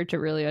see her to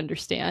really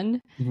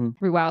understand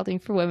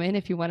Rewilding for Women.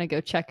 If you want to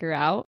go check her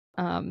out,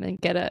 and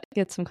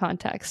get some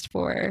context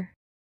for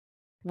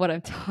what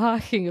I'm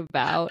talking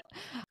about.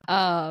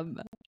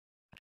 And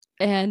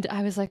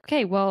I was like,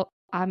 okay, well,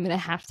 I'm going to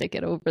have to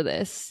get over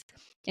this.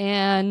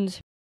 And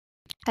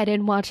I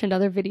didn't watch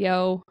another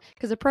video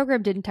because the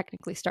program didn't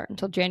technically start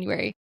until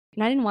January.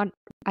 And I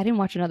didn't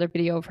watch another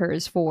video of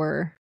hers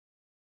for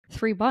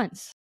 3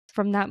 months.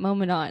 From that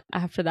moment on,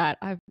 after that,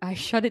 I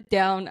shut it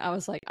down. I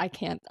was like, I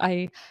can't.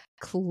 I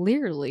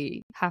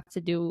clearly have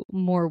to do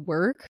more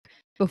work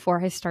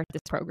before I start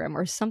this program,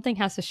 or something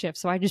has to shift.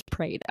 So I just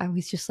prayed. I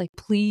was just like,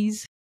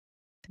 please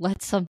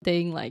let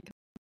something like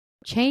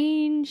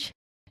change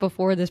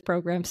before this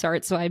program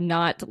starts, so I'm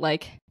not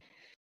like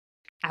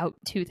out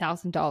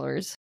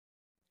 $2,000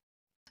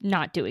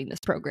 not doing this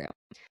program.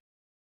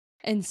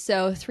 And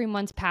so 3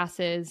 months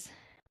passes.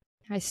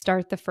 I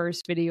start the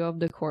first video of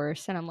the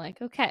course and I'm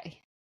like, okay,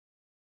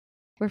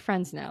 we're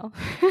friends now.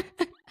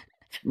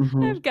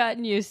 I've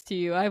gotten used to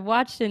you. I've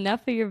watched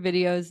enough of your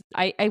videos.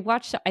 I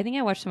think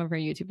I watched some of her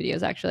YouTube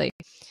videos actually.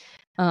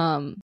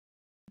 I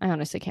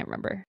honestly can't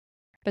remember.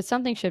 But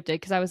something shifted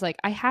because I was like,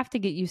 I have to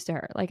get used to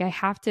her. Like I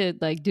have to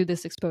like do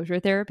this exposure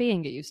therapy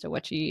and get used to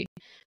what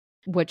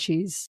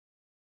she's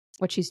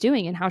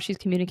doing and how she's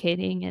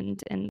communicating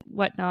and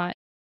whatnot.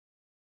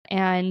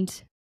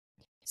 And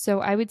so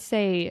I would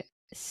say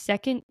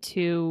second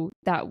to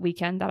that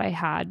weekend that I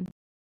had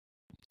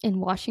in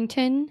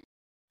Washington,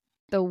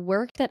 the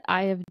work that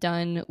I have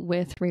done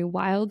with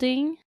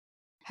Rewilding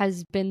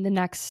has been the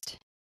next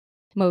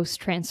most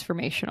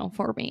transformational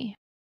for me.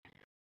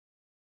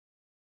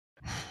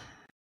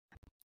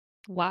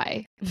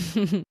 Why?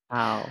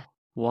 How?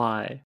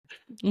 Why?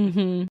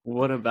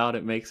 What about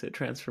it makes it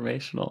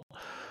transformational?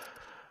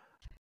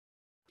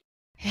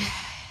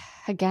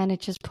 again, it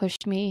just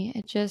pushed me.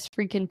 It just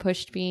freaking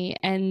pushed me.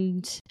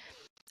 And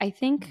I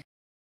think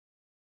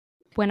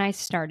when I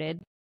started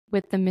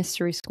with the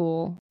mystery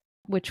school,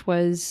 which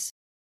was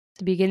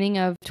the beginning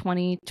of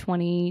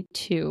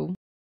 2022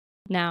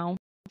 now,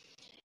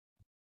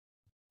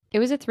 it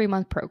was a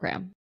 3-month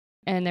program.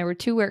 And there were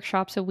 2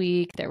 workshops a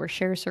week. There were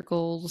share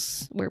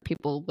circles where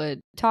people would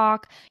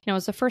talk. It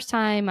was the first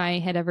time I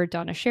had ever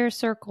done a share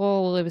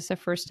circle. It was the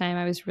first time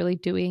I was really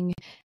doing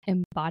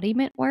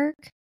embodiment work.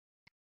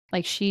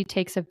 Like, she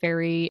takes a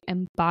very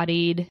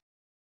embodied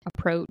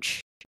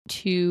approach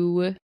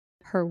to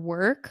her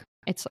work.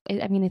 It's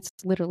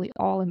literally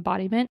all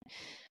embodiment,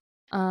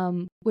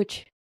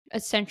 which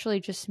essentially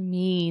just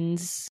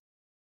means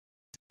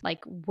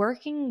like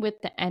working with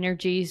the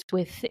energies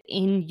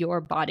within your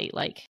body,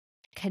 like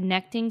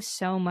connecting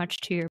so much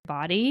to your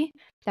body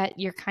that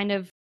you're kind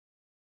of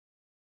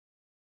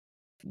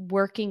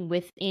working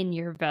within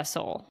your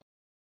vessel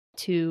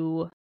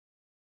to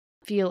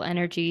feel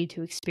energy,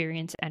 to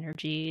experience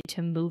energy,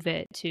 to move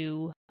it,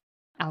 to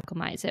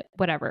alchemize it,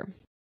 whatever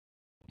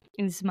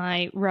is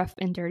my rough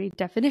and dirty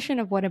definition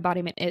of what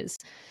embodiment is.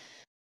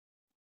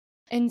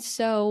 And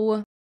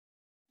so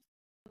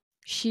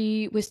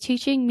she was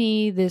teaching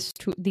me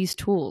these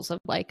tools of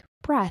like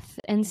breath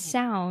and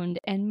sound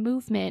and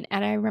movement.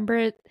 And I remember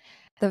doing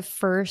the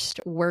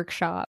first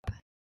workshop,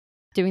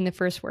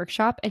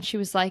 and she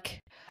was like,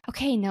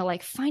 okay, now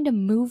like find a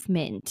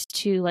movement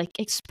to like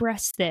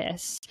express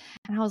this.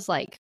 And I was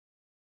like,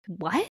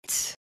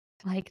 what?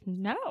 Like,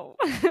 no.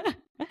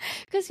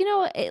 Because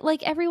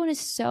like everyone is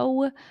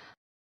so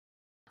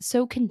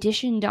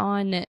conditioned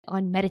on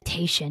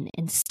meditation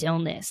and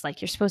stillness.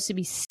 Like, you're supposed to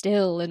be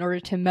still in order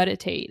to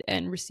meditate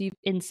and receive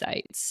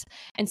insights.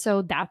 And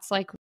so that's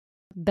like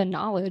the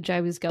knowledge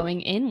I was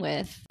going in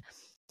with.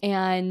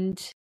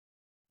 And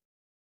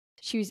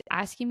she was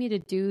asking me to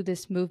do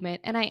this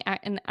movement, and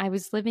I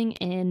was living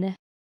in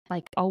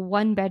like a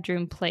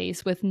 1-bedroom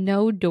place with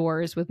no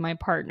doors with my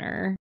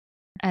partner.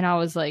 And I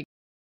was like,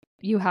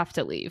 you have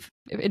to leave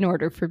in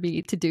order for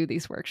me to do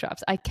these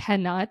workshops. I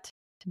cannot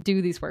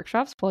do these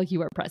workshops while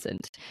you are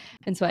present.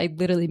 And so I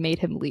literally made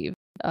him leave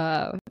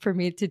for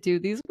me to do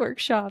these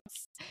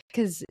workshops,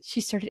 because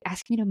she started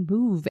asking me to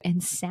move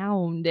and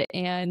sound.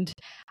 And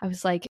I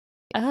was like,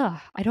 I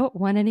don't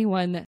want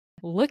anyone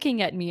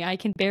looking at me. I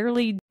can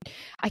barely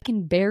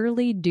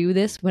do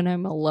this when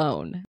I'm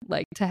alone.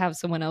 Like, to have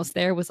someone else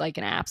there was like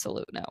an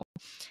absolute no.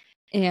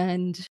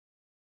 And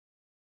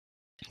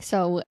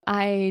so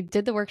I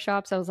did the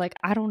workshops. I was like,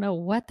 I don't know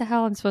what the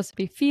hell I'm supposed to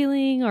be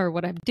feeling or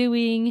what I'm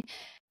doing.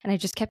 And I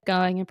just kept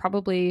going. And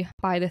probably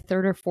by the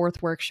 3rd or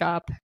 4th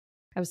workshop,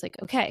 I was like,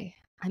 okay,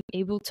 I'm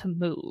able to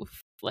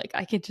move. Like,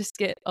 I could just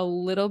get a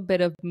little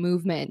bit of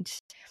movement.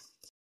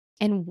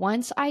 And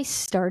once I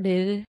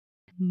started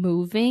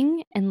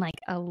moving and like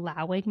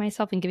allowing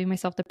myself and giving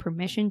myself the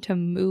permission to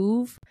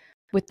move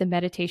with the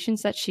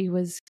meditations that she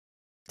was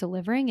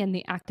delivering and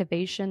the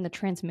activation, the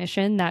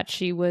transmission that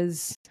she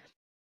was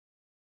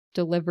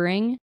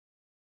delivering,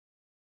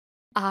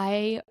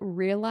 I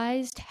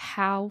realized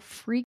how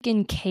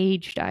freaking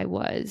caged I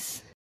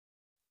was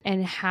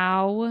and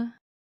how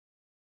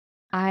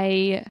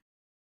I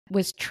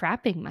was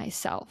trapping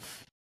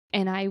myself,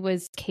 and I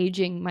was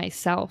caging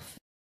myself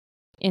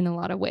in a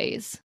lot of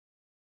ways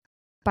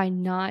by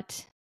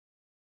not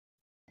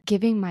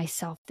giving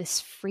myself this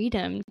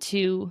freedom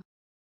to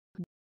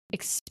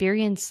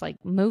experience like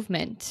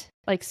movement,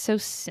 like so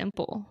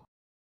simple.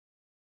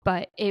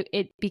 But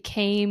it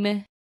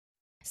became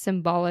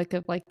symbolic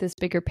of like this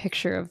bigger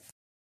picture of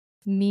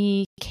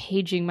me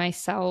caging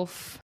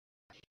myself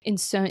in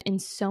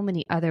so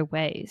many other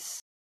ways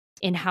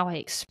in how I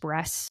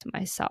express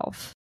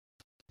myself.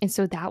 And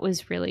so that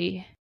was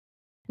really,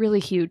 really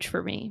huge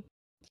for me.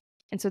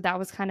 And so that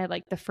was kind of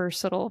like the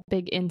first little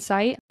big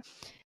insight.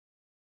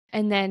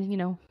 And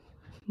then,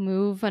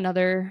 move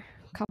another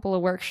couple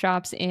of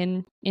workshops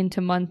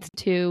into month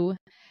 2.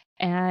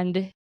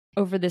 And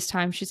over this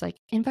time, she's like,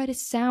 invite a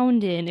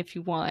sound in if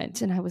you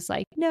want. And I was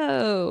like,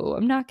 no,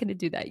 I'm not going to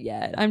do that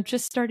yet. I'm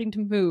just starting to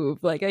move.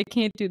 Like, I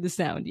can't do the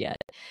sound yet.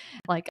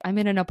 Like, I'm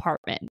in an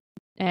apartment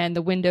and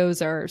the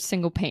windows are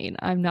single pane.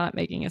 I'm not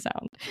making a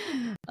sound.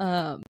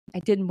 I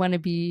didn't want to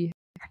be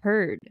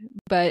heard,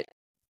 but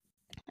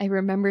I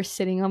remember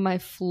sitting on my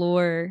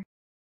floor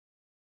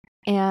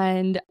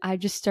and I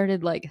just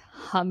started like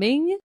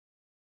humming.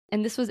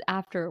 And this was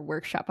after a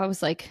workshop. I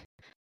was like,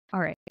 all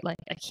right, like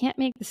I can't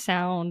make the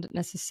sound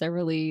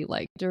necessarily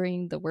like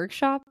during the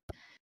workshop.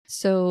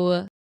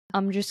 So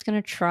I'm just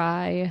going to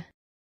try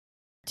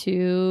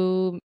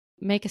to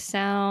make a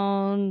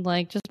sound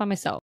like just by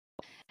myself.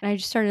 And I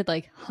just started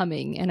like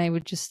humming, and I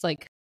would just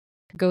like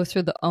go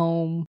through the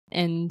Om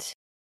and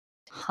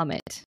hum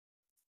it.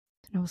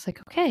 And I was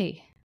like,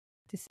 okay,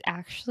 this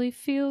actually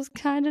feels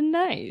kind of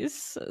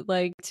nice,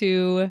 like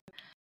to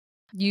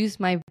use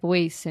my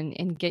voice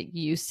and get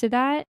used to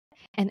that.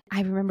 And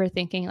I remember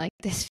thinking like,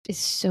 this is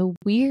so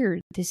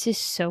weird. This is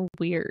so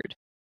weird.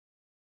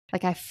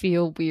 Like, I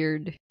feel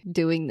weird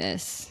doing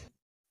this.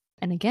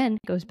 And again,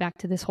 it goes back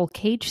to this whole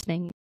cage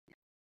thing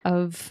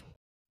of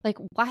Like,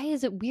 why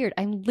is it weird?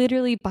 I'm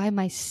literally by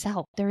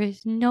myself. There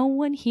is no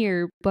one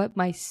here but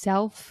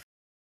myself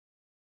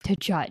to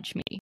judge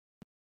me.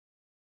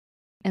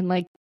 And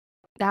like,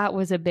 that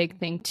was a big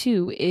thing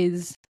too,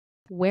 is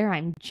where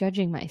I'm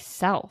judging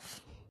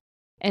myself.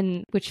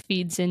 And which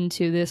feeds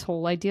into this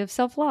whole idea of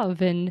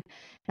self-love and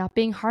not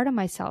being hard on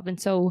myself. And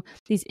so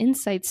these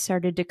insights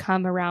started to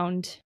come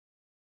around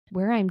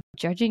where I'm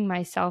judging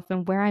myself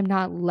and where I'm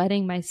not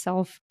letting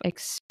myself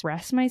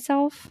express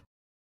myself.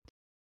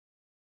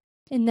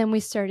 And then we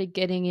started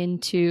getting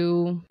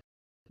into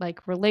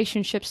like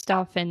relationship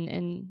stuff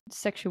and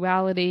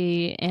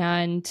sexuality.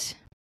 And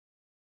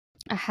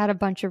I had a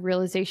bunch of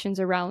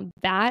realizations around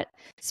that,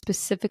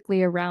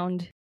 specifically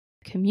around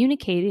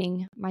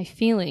communicating my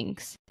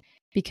feelings,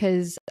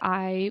 because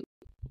I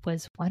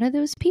was one of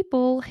those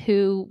people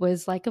who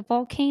was like a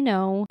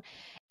volcano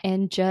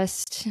and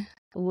just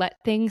let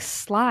things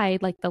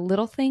slide, like the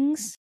little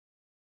things,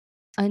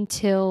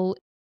 until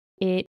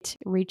it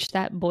reached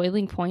that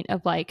boiling point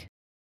of like,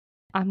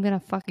 I'm gonna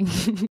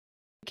fucking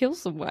kill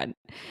someone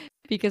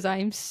because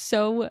I'm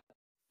so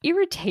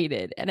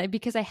irritated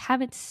because I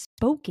haven't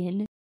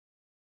spoken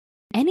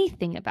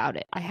anything about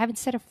it. I haven't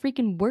said a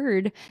freaking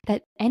word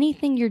that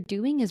anything you're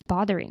doing is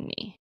bothering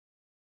me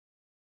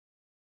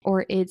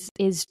or is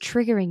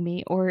triggering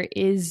me or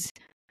is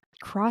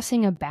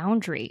crossing a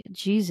boundary.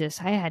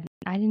 Jesus, I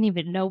didn't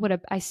even know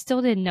I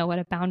still didn't know what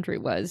a boundary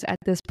was at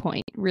this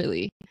point,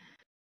 really.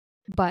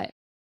 But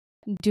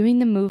doing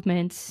the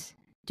movements,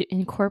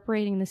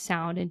 incorporating the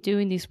sound and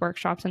doing these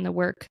workshops and the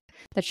work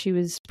that she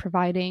was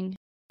providing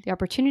the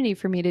opportunity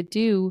for me to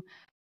do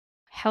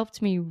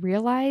helped me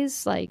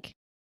realize, like,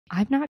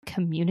 I'm not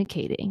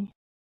communicating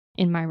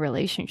in my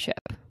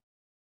relationship,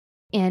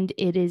 and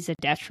it is a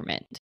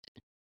detriment.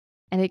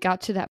 And it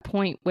got to that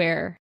point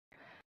where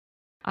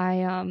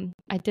I've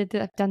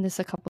done this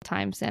a couple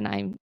times, and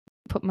I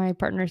put my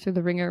partner through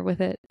the ringer with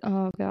it.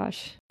 Oh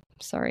gosh,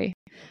 sorry.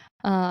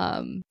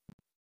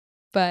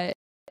 But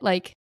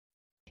like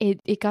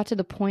it got to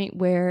the point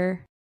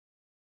where,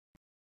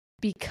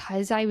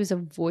 because I was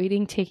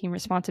avoiding taking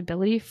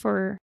responsibility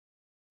for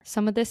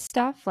some of this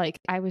stuff, like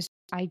I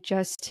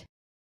just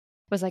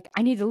was like,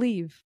 I need to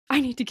leave. I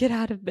need to get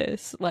out of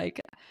this.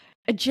 Like,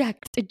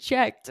 eject.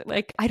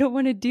 Like, I don't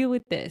want to deal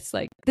with this.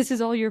 Like, this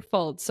is all your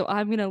fault. So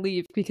I'm going to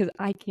leave because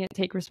I can't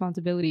take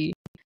responsibility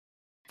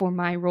for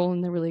my role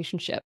in the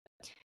relationship.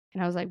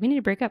 And I was like, we need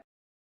to break up.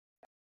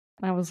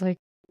 And I was like,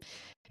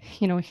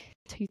 he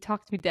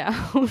talked me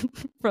down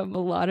from a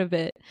lot of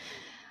it.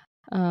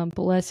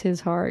 Bless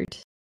his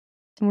heart.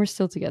 And we're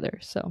still together.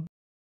 So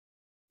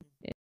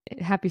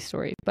happy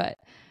story. But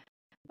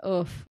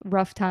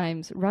rough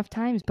times,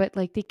 but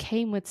like they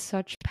came with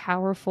such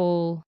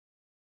powerful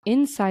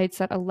insights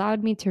that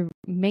allowed me to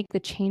make the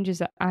changes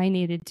that I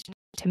needed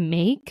to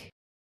make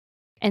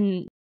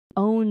and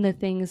own the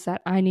things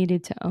that I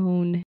needed to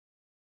own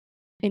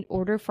in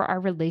order for our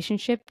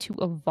relationship to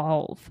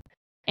evolve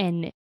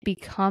and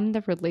become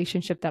the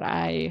relationship that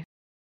I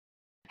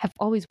have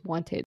always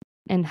wanted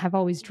and have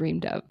always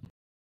dreamed of.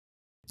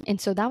 And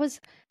so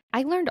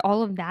I learned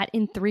all of that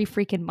in 3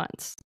 freaking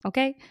months.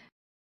 Okay.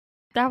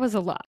 That was a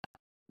lot.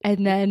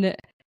 And then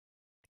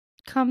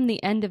come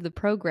the end of the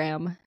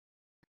program,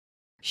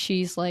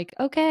 she's like,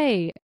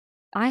 okay,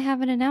 I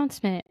have an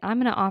announcement. I'm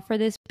going to offer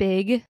this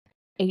big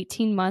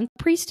 18-month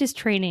priestess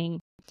training.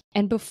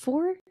 And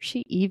before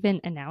she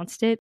even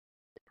announced it,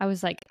 I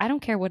was like, I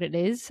don't care what it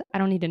is. I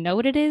don't need to know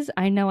what it is.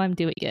 I know I'm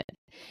doing it.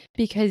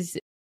 Because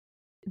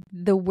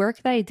the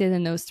work that I did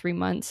in those 3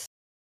 months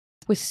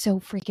was so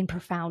freaking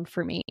profound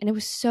for me. And it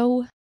was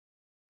so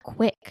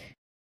quick.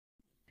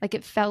 Like,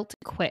 it felt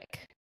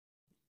quick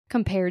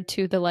compared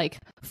to the like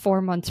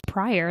 4 months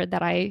prior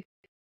that I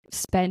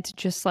spent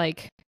just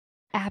like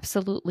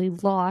absolutely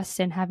lost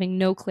and having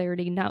no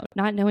clarity, not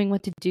knowing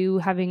what to do,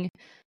 having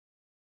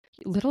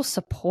little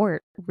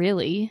support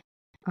really,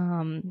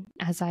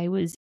 as I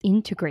was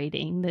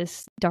integrating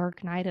this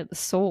dark night of the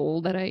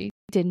soul that I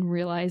didn't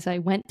realize I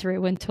went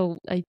through until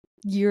a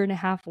year and a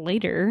half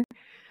later.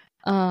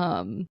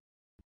 And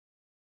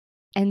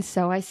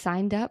so I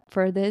signed up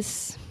for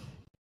this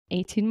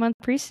 18-month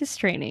priestess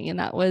training,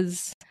 and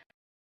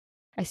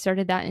I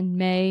started that in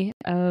May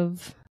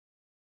of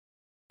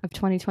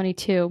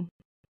 2022.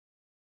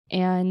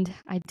 And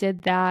I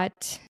did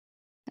that.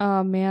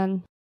 Oh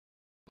man.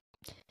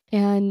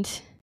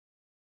 And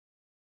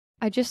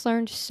I just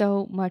learned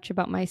so much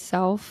about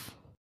myself,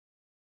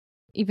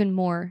 even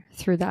more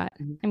through that.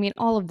 Mm-hmm. I mean,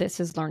 all of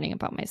this is learning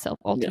about myself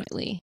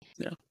ultimately.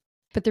 Yeah.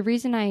 But the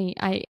reason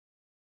I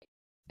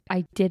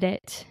did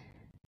it,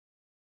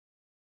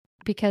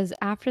 because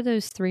after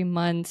those 3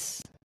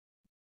 months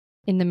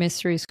in the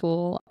mystery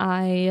school,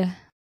 I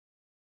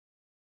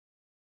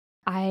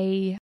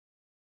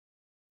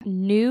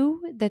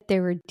knew that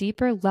there were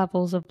deeper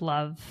levels of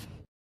love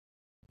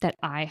that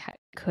I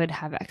could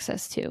have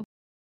access to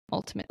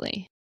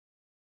ultimately.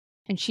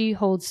 And she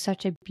holds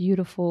such a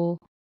beautiful,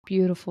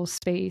 beautiful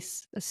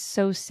space,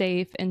 so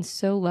safe and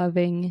so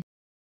loving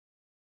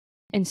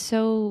and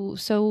so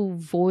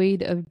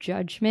void of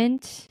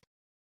judgment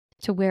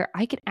to where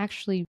I could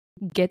actually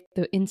get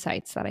the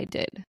insights that I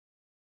did.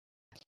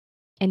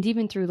 And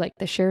even through like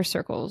the share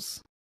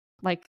circles,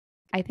 like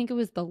I think it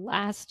was the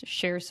last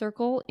share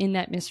circle in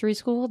that mystery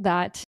school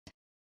that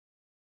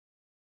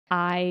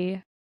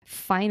I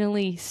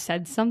finally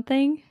said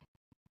something.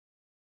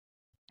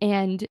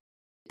 And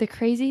the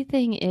crazy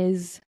thing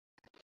is,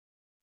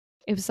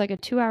 it was like a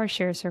 2-hour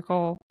share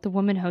circle. The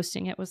woman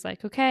hosting it was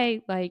like,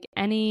 okay, like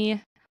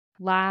any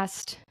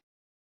last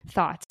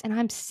thoughts? And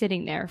I'm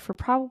sitting there for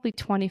probably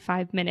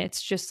 25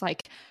 minutes, just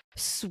like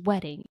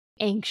sweating,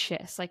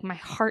 anxious. Like my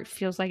heart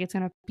feels like it's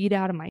going to beat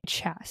out of my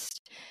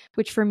chest,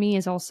 which for me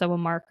is also a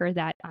marker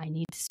that I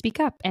need to speak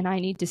up and I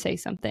need to say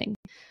something,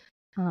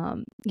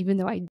 even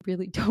though I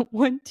really don't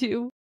want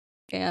to.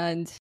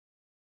 And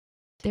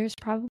there's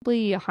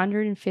probably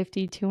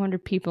 150,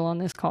 200 people on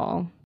this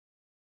call.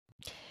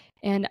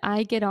 And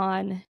I get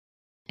on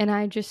and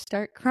I just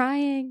start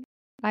crying.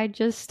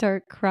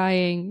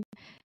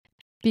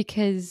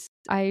 Because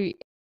I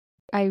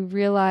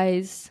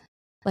realize,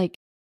 like,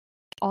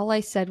 all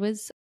I said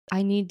was,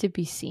 I need to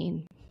be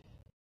seen.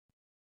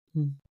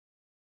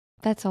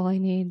 That's all I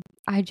need.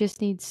 I just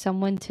need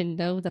someone to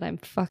know that I'm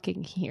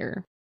fucking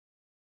here.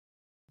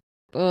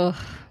 Ugh.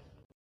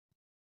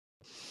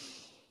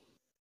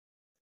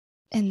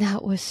 And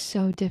that was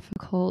so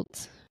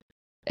difficult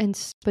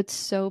but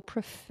so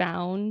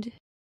profound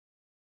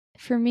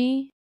for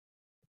me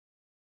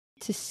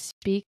to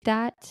speak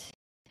that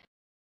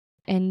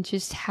and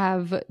just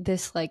have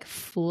this like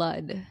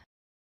flood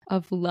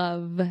of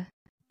love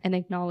and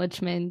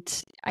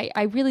acknowledgement.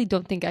 I really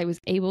don't think I was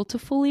able to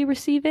fully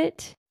receive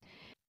it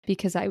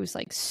because I was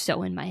like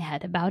so in my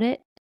head about it.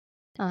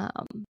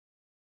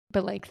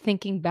 But like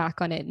thinking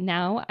back on it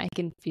now, I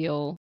can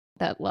feel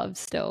that love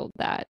still,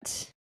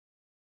 that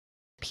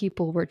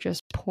people were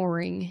just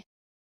pouring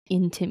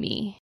into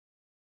me,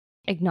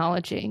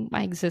 acknowledging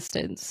my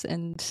existence.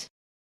 And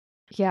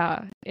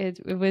yeah, it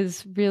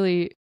was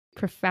really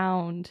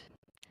profound.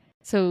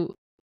 So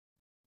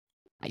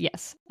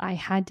yes, I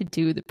had to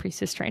do the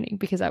priestess training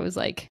because I was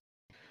like,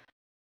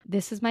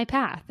 this is my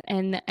path.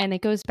 And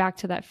it goes back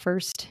to that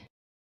first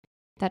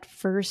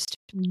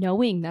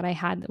knowing that I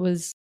had,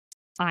 was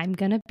I'm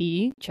going to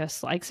be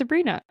just like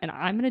Sabrina and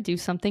I'm going to do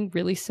something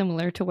really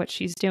similar to what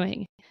she's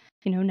doing.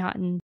 You know, not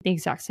in the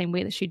exact same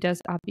way that she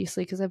does,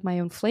 obviously, because I have my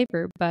own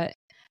flavor, but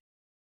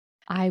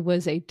I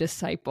was a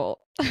disciple.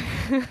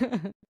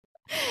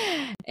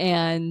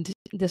 And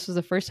this was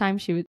the first time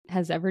she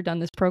has ever done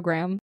this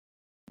program.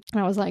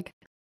 And I was like,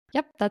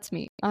 yep, that's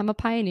me. I'm a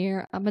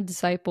pioneer. I'm a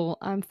disciple.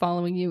 I'm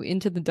following you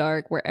into the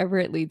dark, wherever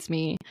it leads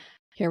me.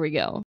 Here we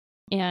go.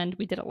 And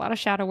we did a lot of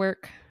shadow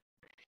work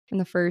in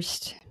the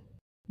first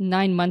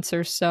 9 months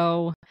or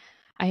so.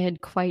 I had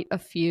quite a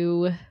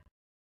few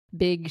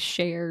big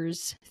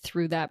shares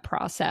through that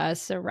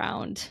process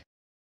around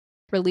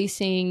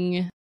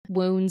releasing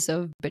wounds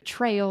of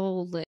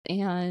betrayal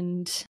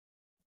and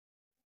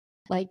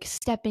like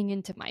stepping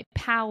into my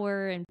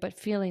power but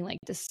feeling like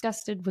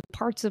disgusted with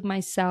parts of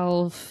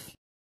myself.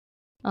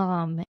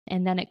 And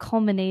then it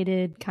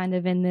culminated kind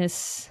of in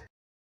this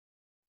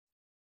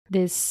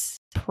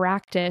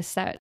practice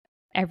that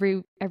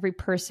every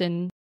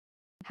person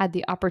had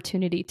the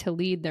opportunity to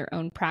lead their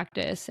own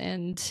practice.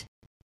 And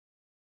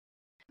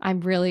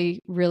I'm really,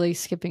 really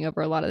skipping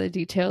over a lot of the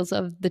details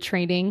of the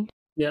training.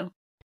 Yeah.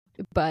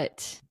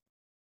 But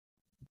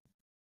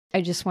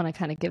I just want to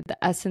kind of give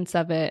the essence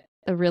of it,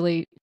 a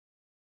really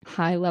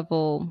high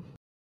level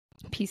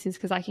pieces,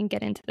 because I can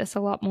get into this a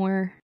lot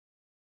more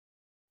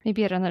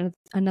maybe at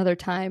another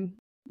time.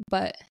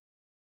 But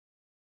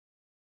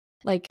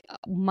like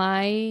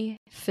my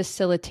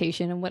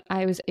facilitation and what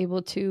I was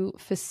able to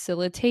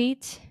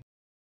facilitate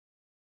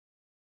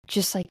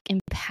just like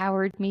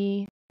empowered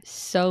me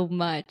so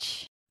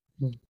much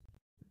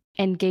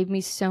and gave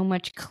me so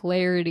much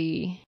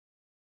clarity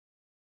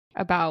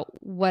about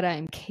what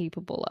I'm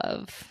capable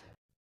of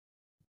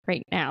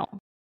right now.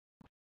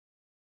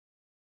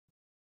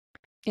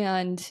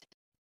 And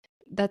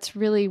that's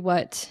really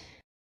what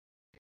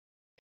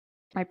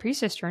my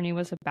priestess journey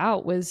was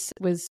about, was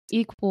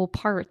equal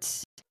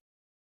parts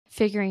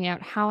figuring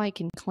out how I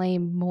can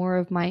claim more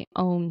of my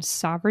own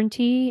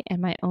sovereignty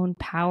and my own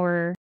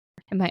power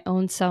and my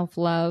own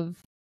self-love,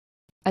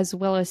 as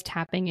well as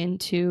tapping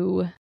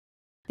into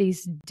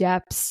these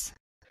depths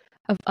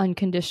of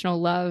unconditional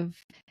love.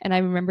 And I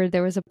remember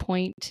there was a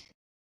point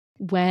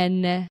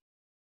when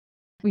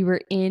we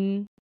were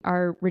in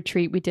our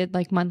retreat. We did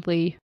like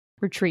monthly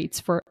retreats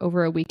for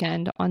over a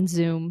weekend on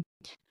Zoom.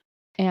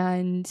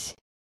 And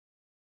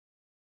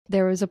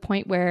there was a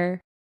point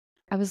where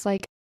I was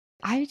like,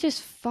 I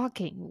just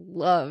fucking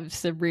love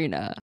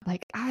Sabrina.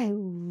 Like, I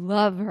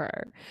love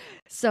her.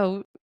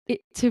 So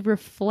to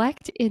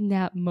reflect in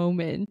that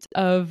moment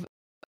of,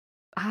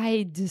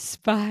 I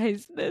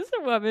despise this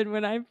woman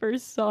when I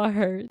first saw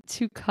her,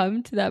 to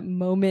come to that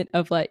moment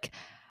of like,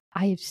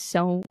 I have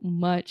so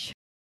much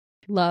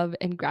love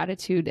and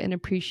gratitude and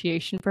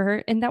appreciation for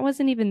her. And that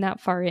wasn't even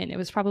that far in. It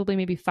was probably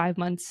maybe 5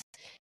 months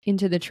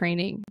into the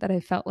training that I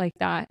felt like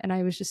that. And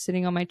I was just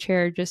sitting on my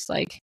chair, just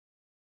like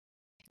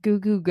goo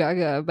goo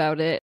gaga about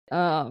it.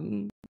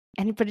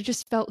 But it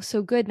just felt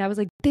so good. And I was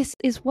like, this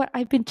is what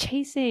I've been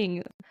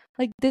chasing.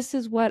 Like, this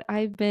is what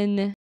I've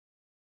been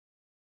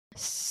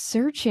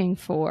searching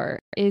for,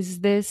 is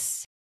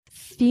this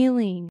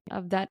feeling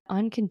of that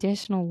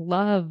unconditional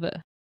love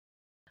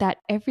that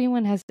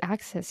everyone has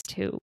access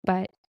to,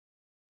 but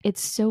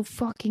it's so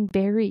fucking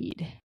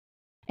buried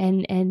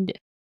and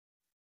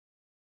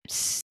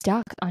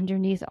stuck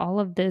underneath all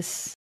of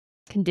this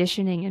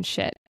conditioning and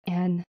shit.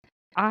 And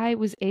I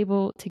was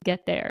able to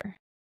get there,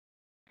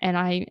 and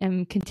I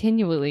am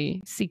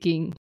continually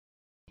seeking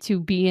to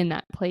be in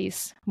that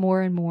place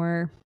more and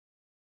more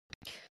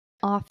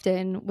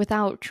often, with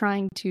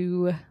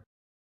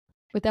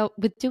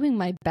doing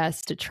my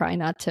best to try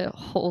not to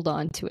hold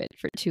on to it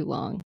for too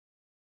long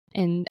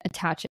and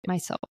attach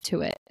myself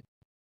to it.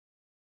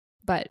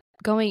 But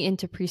going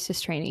into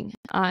priestess training,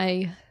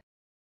 I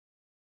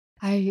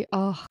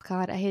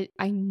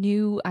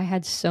knew I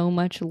had so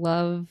much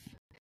love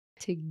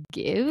to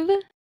give,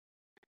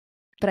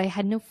 but I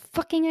had no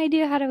fucking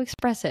idea how to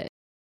express it.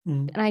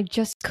 And I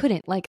just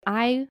couldn't. Like,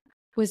 I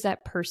was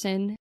that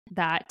person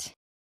that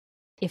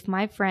if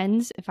I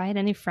had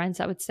any friends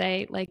that would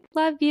say, like,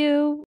 love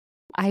you,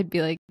 I'd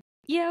be like,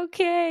 yeah,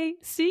 okay,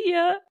 see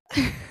ya.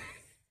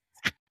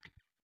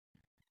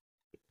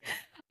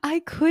 I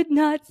could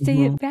not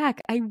say it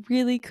back. I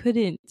really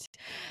couldn't.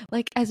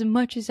 Like, as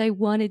much as I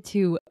wanted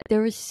to,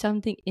 there was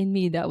something in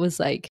me that was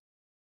like,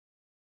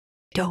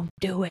 don't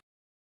do it.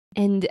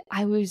 And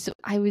I was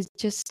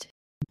just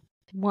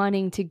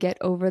wanting to get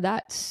over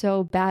that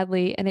so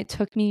badly. And it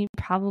took me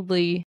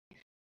probably,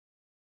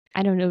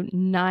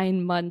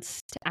 9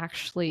 months to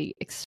actually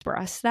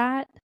express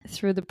that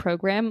through the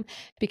program,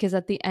 because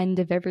at the end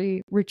of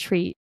every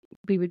retreat,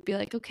 we would be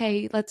like,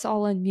 okay, let's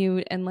all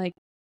unmute and like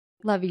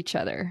love each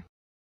other.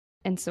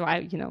 And so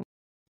I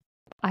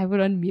would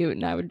unmute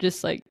and I would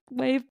just like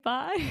wave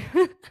bye.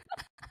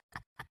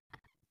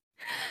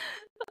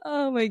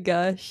 Oh my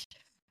gosh.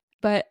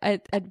 But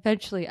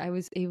eventually I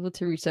was able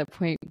to reach that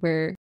point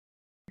where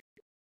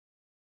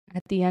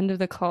at the end of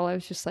the call, I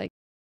was just like,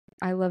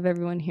 I love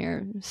everyone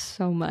here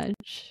so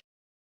much.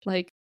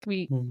 Like,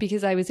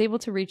 because I was able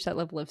to reach that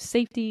level of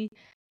safety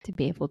to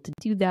be able to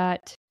do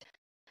that,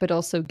 but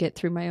also get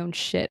through my own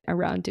shit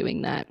around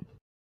doing that.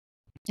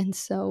 And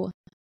so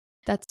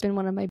that's been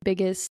one of my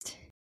biggest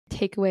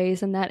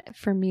takeaways. And that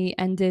for me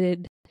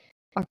ended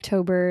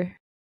October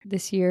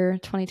this year,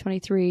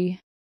 2023,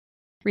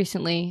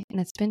 recently. And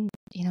it's been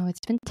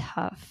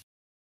tough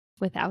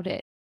without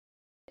it.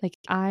 Like,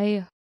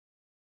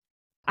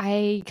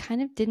 I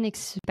kind of didn't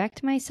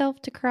expect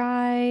myself to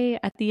cry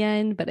at the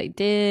end, but I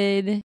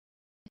did,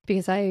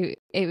 because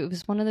it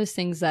was one of those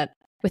things that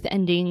with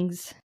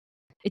endings,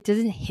 it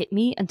doesn't hit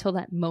me until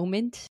that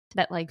moment,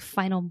 that like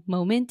final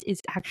moment is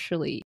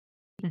actually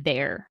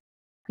there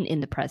and in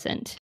the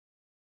present.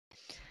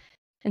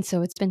 And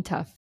so it's been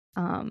tough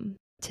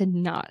to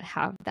not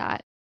have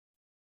that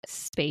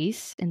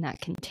space in that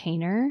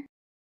container.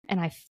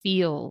 And I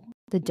feel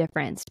the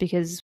difference,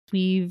 because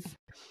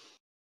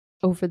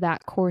over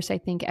that course, I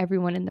think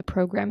everyone in the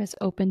program has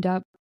opened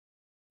up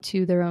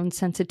to their own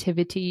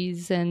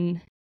sensitivities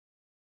and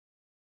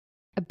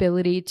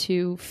ability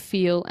to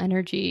feel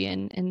energy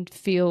and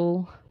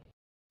feel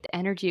the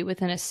energy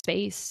within a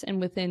space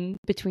and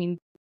between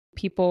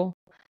people.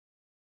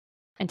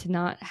 And to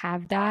not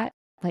have that,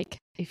 like,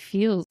 it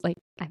feels like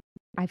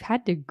I've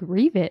had to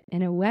grieve it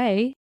in a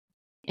way,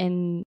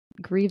 and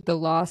grieve the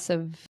loss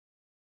of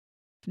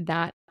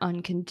that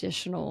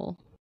unconditional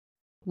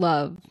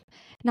love.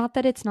 Not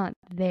that it's not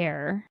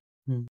there,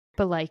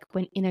 but like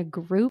when in a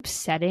group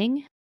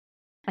setting,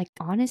 like,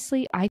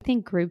 honestly, I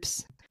think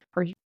groups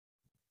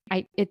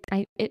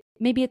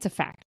maybe it's a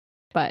fact,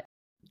 but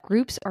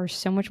groups are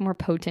so much more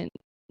potent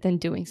than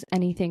doing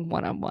anything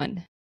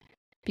one-on-one,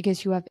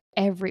 because you have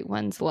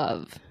everyone's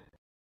love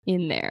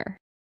in there.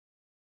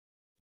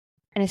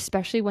 And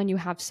especially when you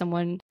have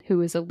someone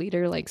who is a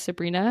leader like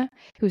Sabrina,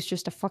 who's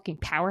just a fucking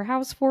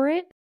powerhouse for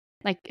it.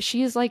 Like,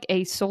 she is like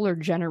a solar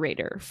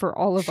generator for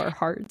all of our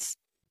hearts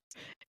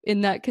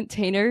in that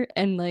container.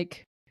 And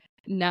like,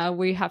 now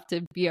we have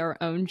to be our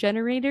own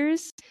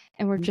generators,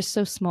 and we're just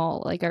so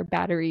small. Like, our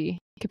battery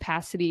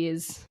capacity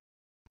is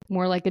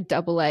more like a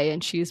AA,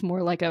 and she's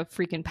more like a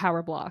freaking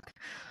power block.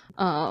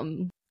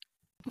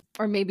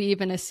 Or maybe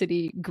even a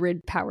city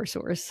grid power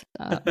source,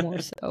 more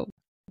so.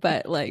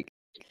 But like,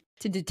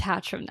 to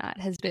detach from that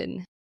has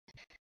been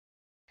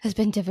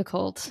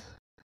difficult.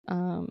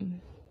 And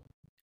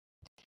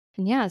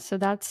yeah, so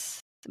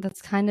that's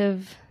kind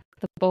of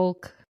the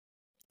bulk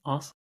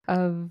awesome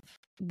of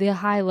the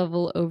high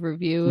level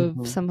overview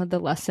of some of the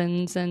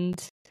lessons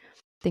and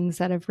things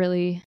that have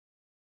really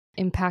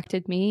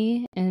impacted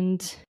me.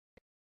 And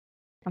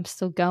I'm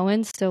still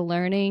going, still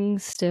learning,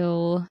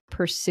 still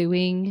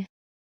pursuing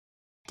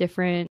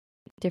different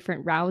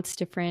routes,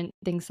 different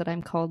things that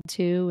I'm called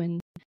to. And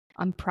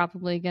I'm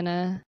probably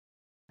gonna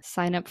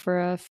sign up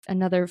for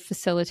another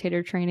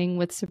facilitator training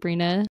with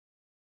Sabrina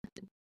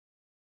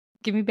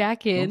Get me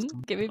back in.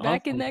 Awesome. Get me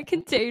back in that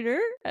container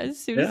as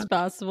soon as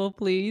possible,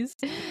 please.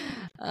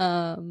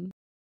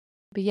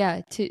 But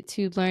yeah,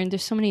 to learn,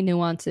 there's so many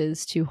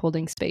nuances to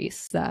holding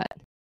space that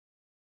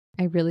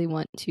I really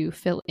want to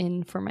fill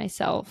in for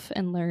myself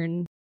and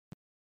learn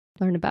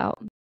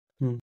about.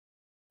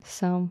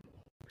 So,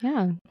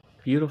 yeah.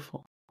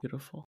 Beautiful.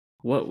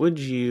 What would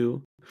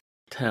you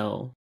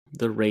tell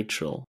the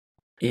Rachel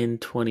in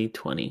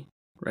 2020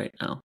 right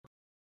now?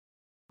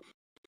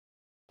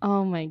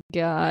 Oh my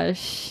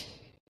gosh.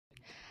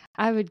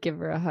 I would give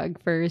her a hug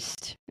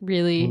first,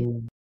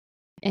 really.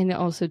 And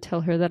also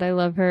tell her that I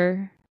love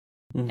her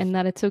and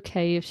that it's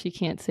okay if she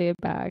can't say it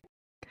back,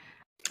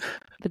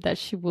 but that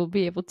she will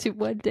be able to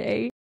one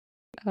day.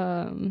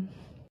 And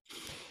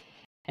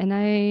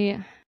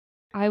I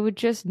would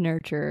just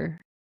nurture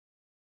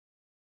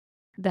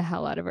the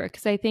hell out of her,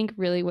 because I think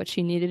really what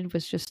she needed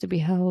was just to be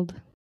held.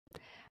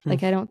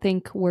 Like, I don't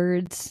think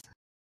words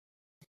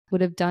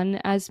would have done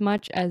as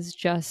much as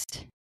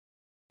just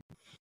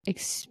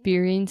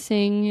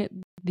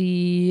experiencing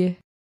the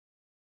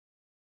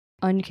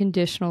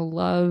unconditional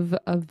love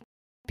of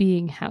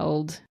being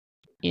held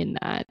in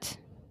that.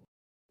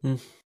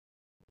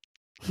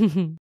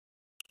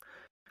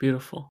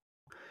 Beautiful.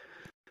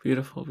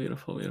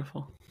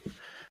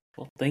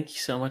 Well, thank you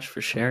so much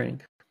for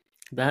sharing.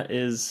 That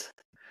is,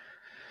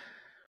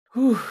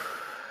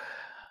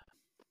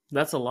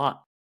 that's a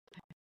lot.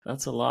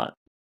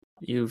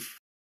 You've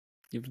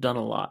done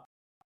a lot.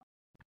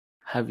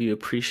 Have you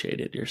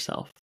appreciated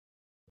yourself?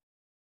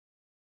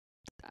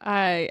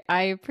 I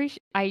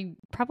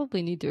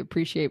probably need to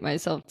appreciate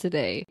myself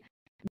today.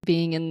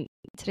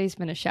 Today's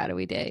been a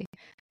shadowy day,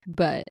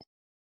 but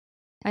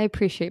I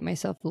appreciate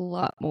myself a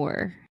lot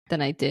more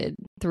than I did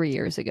 3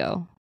 years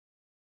ago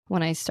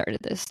when I started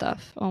this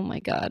stuff. Oh my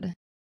God.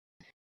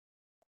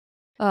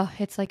 Oh,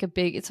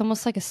 it's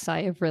almost like a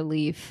sigh of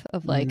relief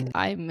of like,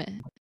 I'm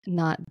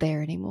not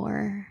there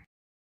anymore.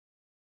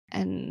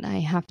 And I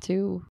have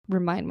to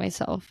remind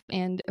myself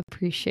and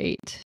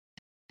appreciate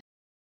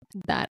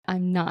that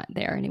I'm not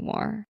there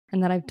anymore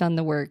and that I've done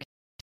the work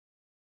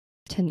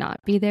to not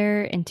be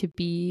there and to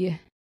be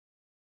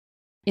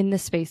in the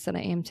space that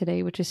I am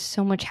today, which is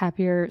so much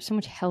happier, so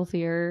much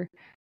healthier,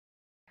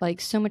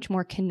 like so much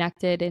more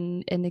connected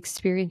and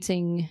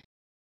experiencing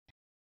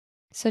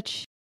so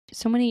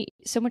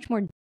much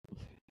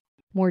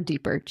more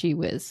deeper, gee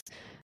whiz,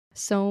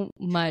 so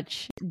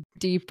much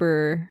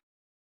deeper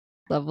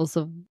levels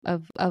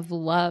of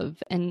love,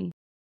 and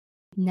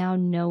now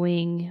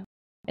knowing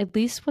at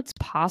least what's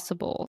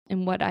possible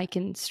and what I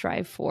can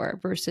strive for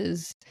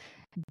versus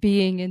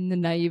being in the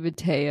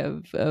naivete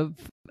of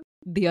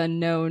the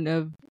unknown,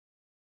 of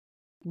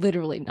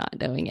literally not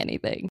knowing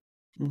anything.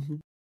 And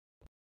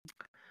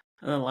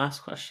then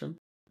last question,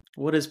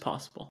 what is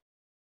possible?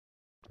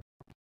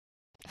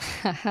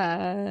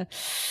 I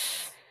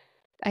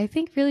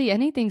think really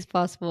anything's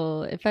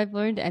possible. If I've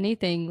learned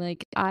anything,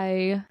 like,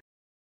 I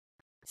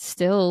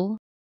still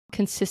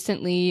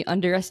consistently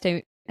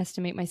underestimate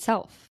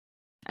myself.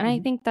 And I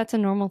think that's a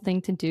normal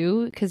thing to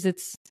do, because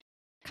it's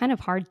kind of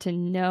hard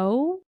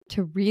to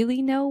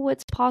really know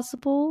what's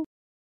possible.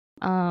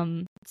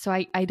 So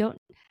I can't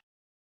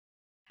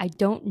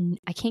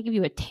give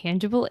you a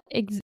tangible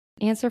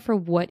answer for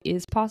what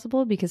is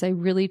possible, because I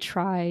really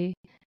try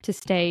to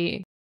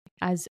stay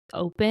as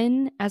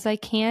open as I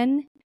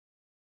can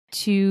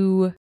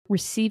to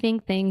receiving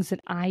things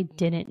that I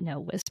didn't know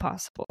was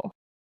possible.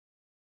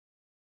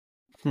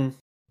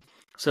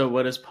 So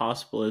what is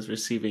possible is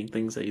receiving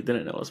things that you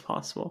didn't know was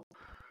possible.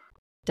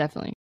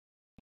 Definitely.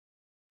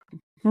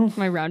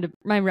 My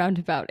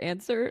roundabout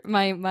answer.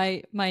 My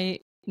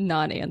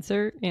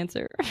non-answer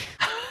answer.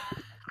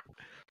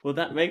 Well,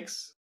 that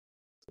makes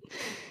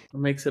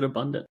it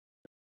abundant.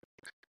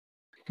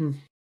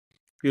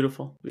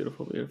 Beautiful.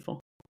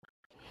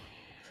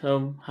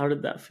 So, how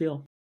did that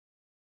feel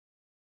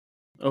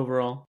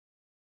overall?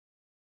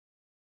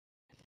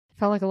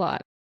 Felt like a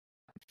lot.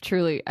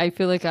 Truly, I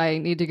feel like I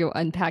need to go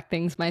unpack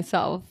things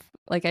myself.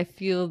 Like, I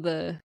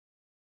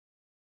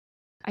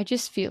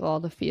just feel all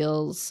the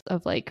feels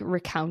of like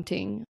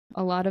recounting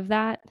a lot of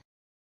that.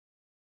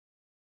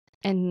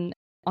 And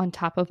on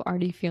top of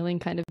already feeling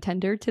kind of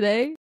tender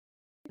today.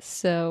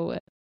 So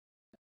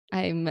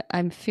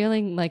I'm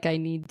feeling like I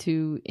need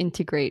to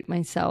integrate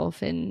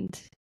myself and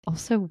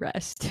also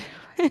rest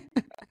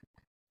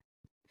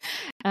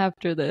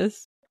after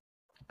this.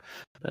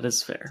 That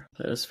is fair.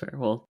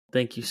 Well,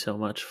 thank you so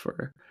much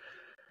for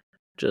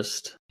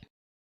just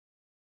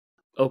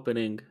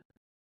opening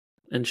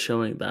and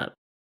showing that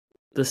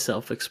the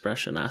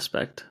self-expression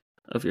aspect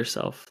of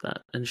yourself,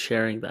 that, and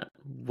sharing that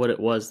what it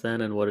was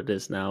then and what it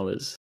is now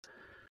is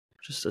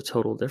just a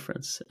total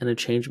difference and a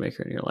change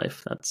maker in your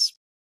life.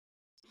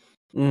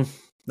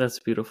 That's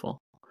beautiful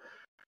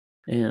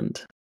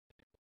and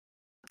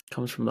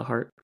comes from the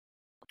heart.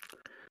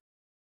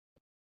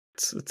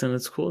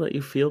 It's cool that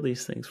you feel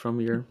these things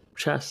from your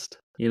chest.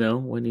 You know,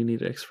 when you need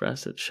to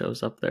express, it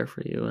shows up there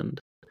for you, and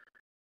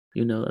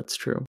you know that's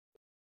true.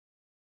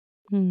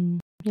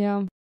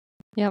 Yeah.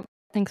 Yep.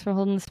 Thanks for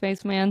holding the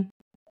space, man.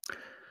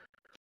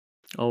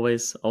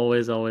 Always,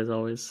 always, always,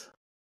 always.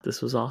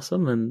 This was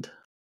awesome, and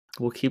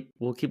we'll keep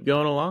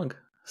going along.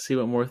 See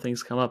what more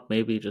things come up.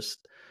 Maybe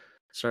just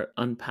start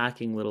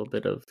unpacking a little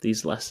bit of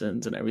these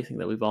lessons and everything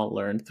that we've all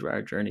learned through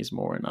our journeys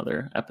more in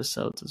other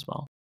episodes as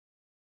well.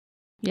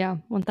 Yeah,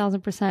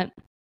 1000%.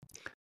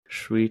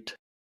 Sweet.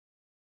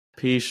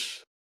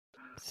 Peace.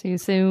 See you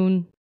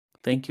soon.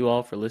 Thank you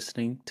all for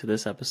listening to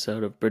this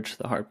episode of Bridge to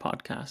the Heart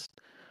podcast.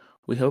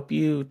 We hope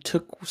you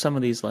took some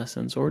of these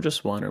lessons, or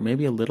just one, or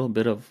maybe a little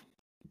bit of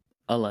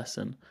a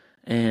lesson,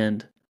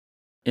 and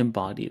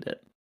embodied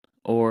it,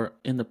 or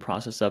in the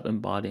process of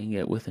embodying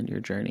it within your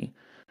journey,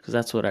 because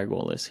that's what our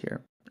goal is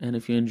here. And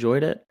if you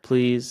enjoyed it,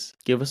 please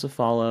give us a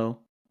follow,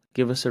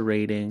 give us a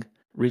rating,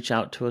 reach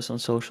out to us on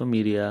social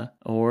media,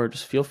 or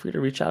just feel free to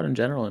reach out in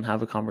general and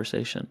have a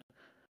conversation.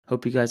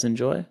 Hope you guys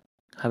enjoy.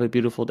 Have a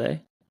beautiful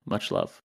day. Much love.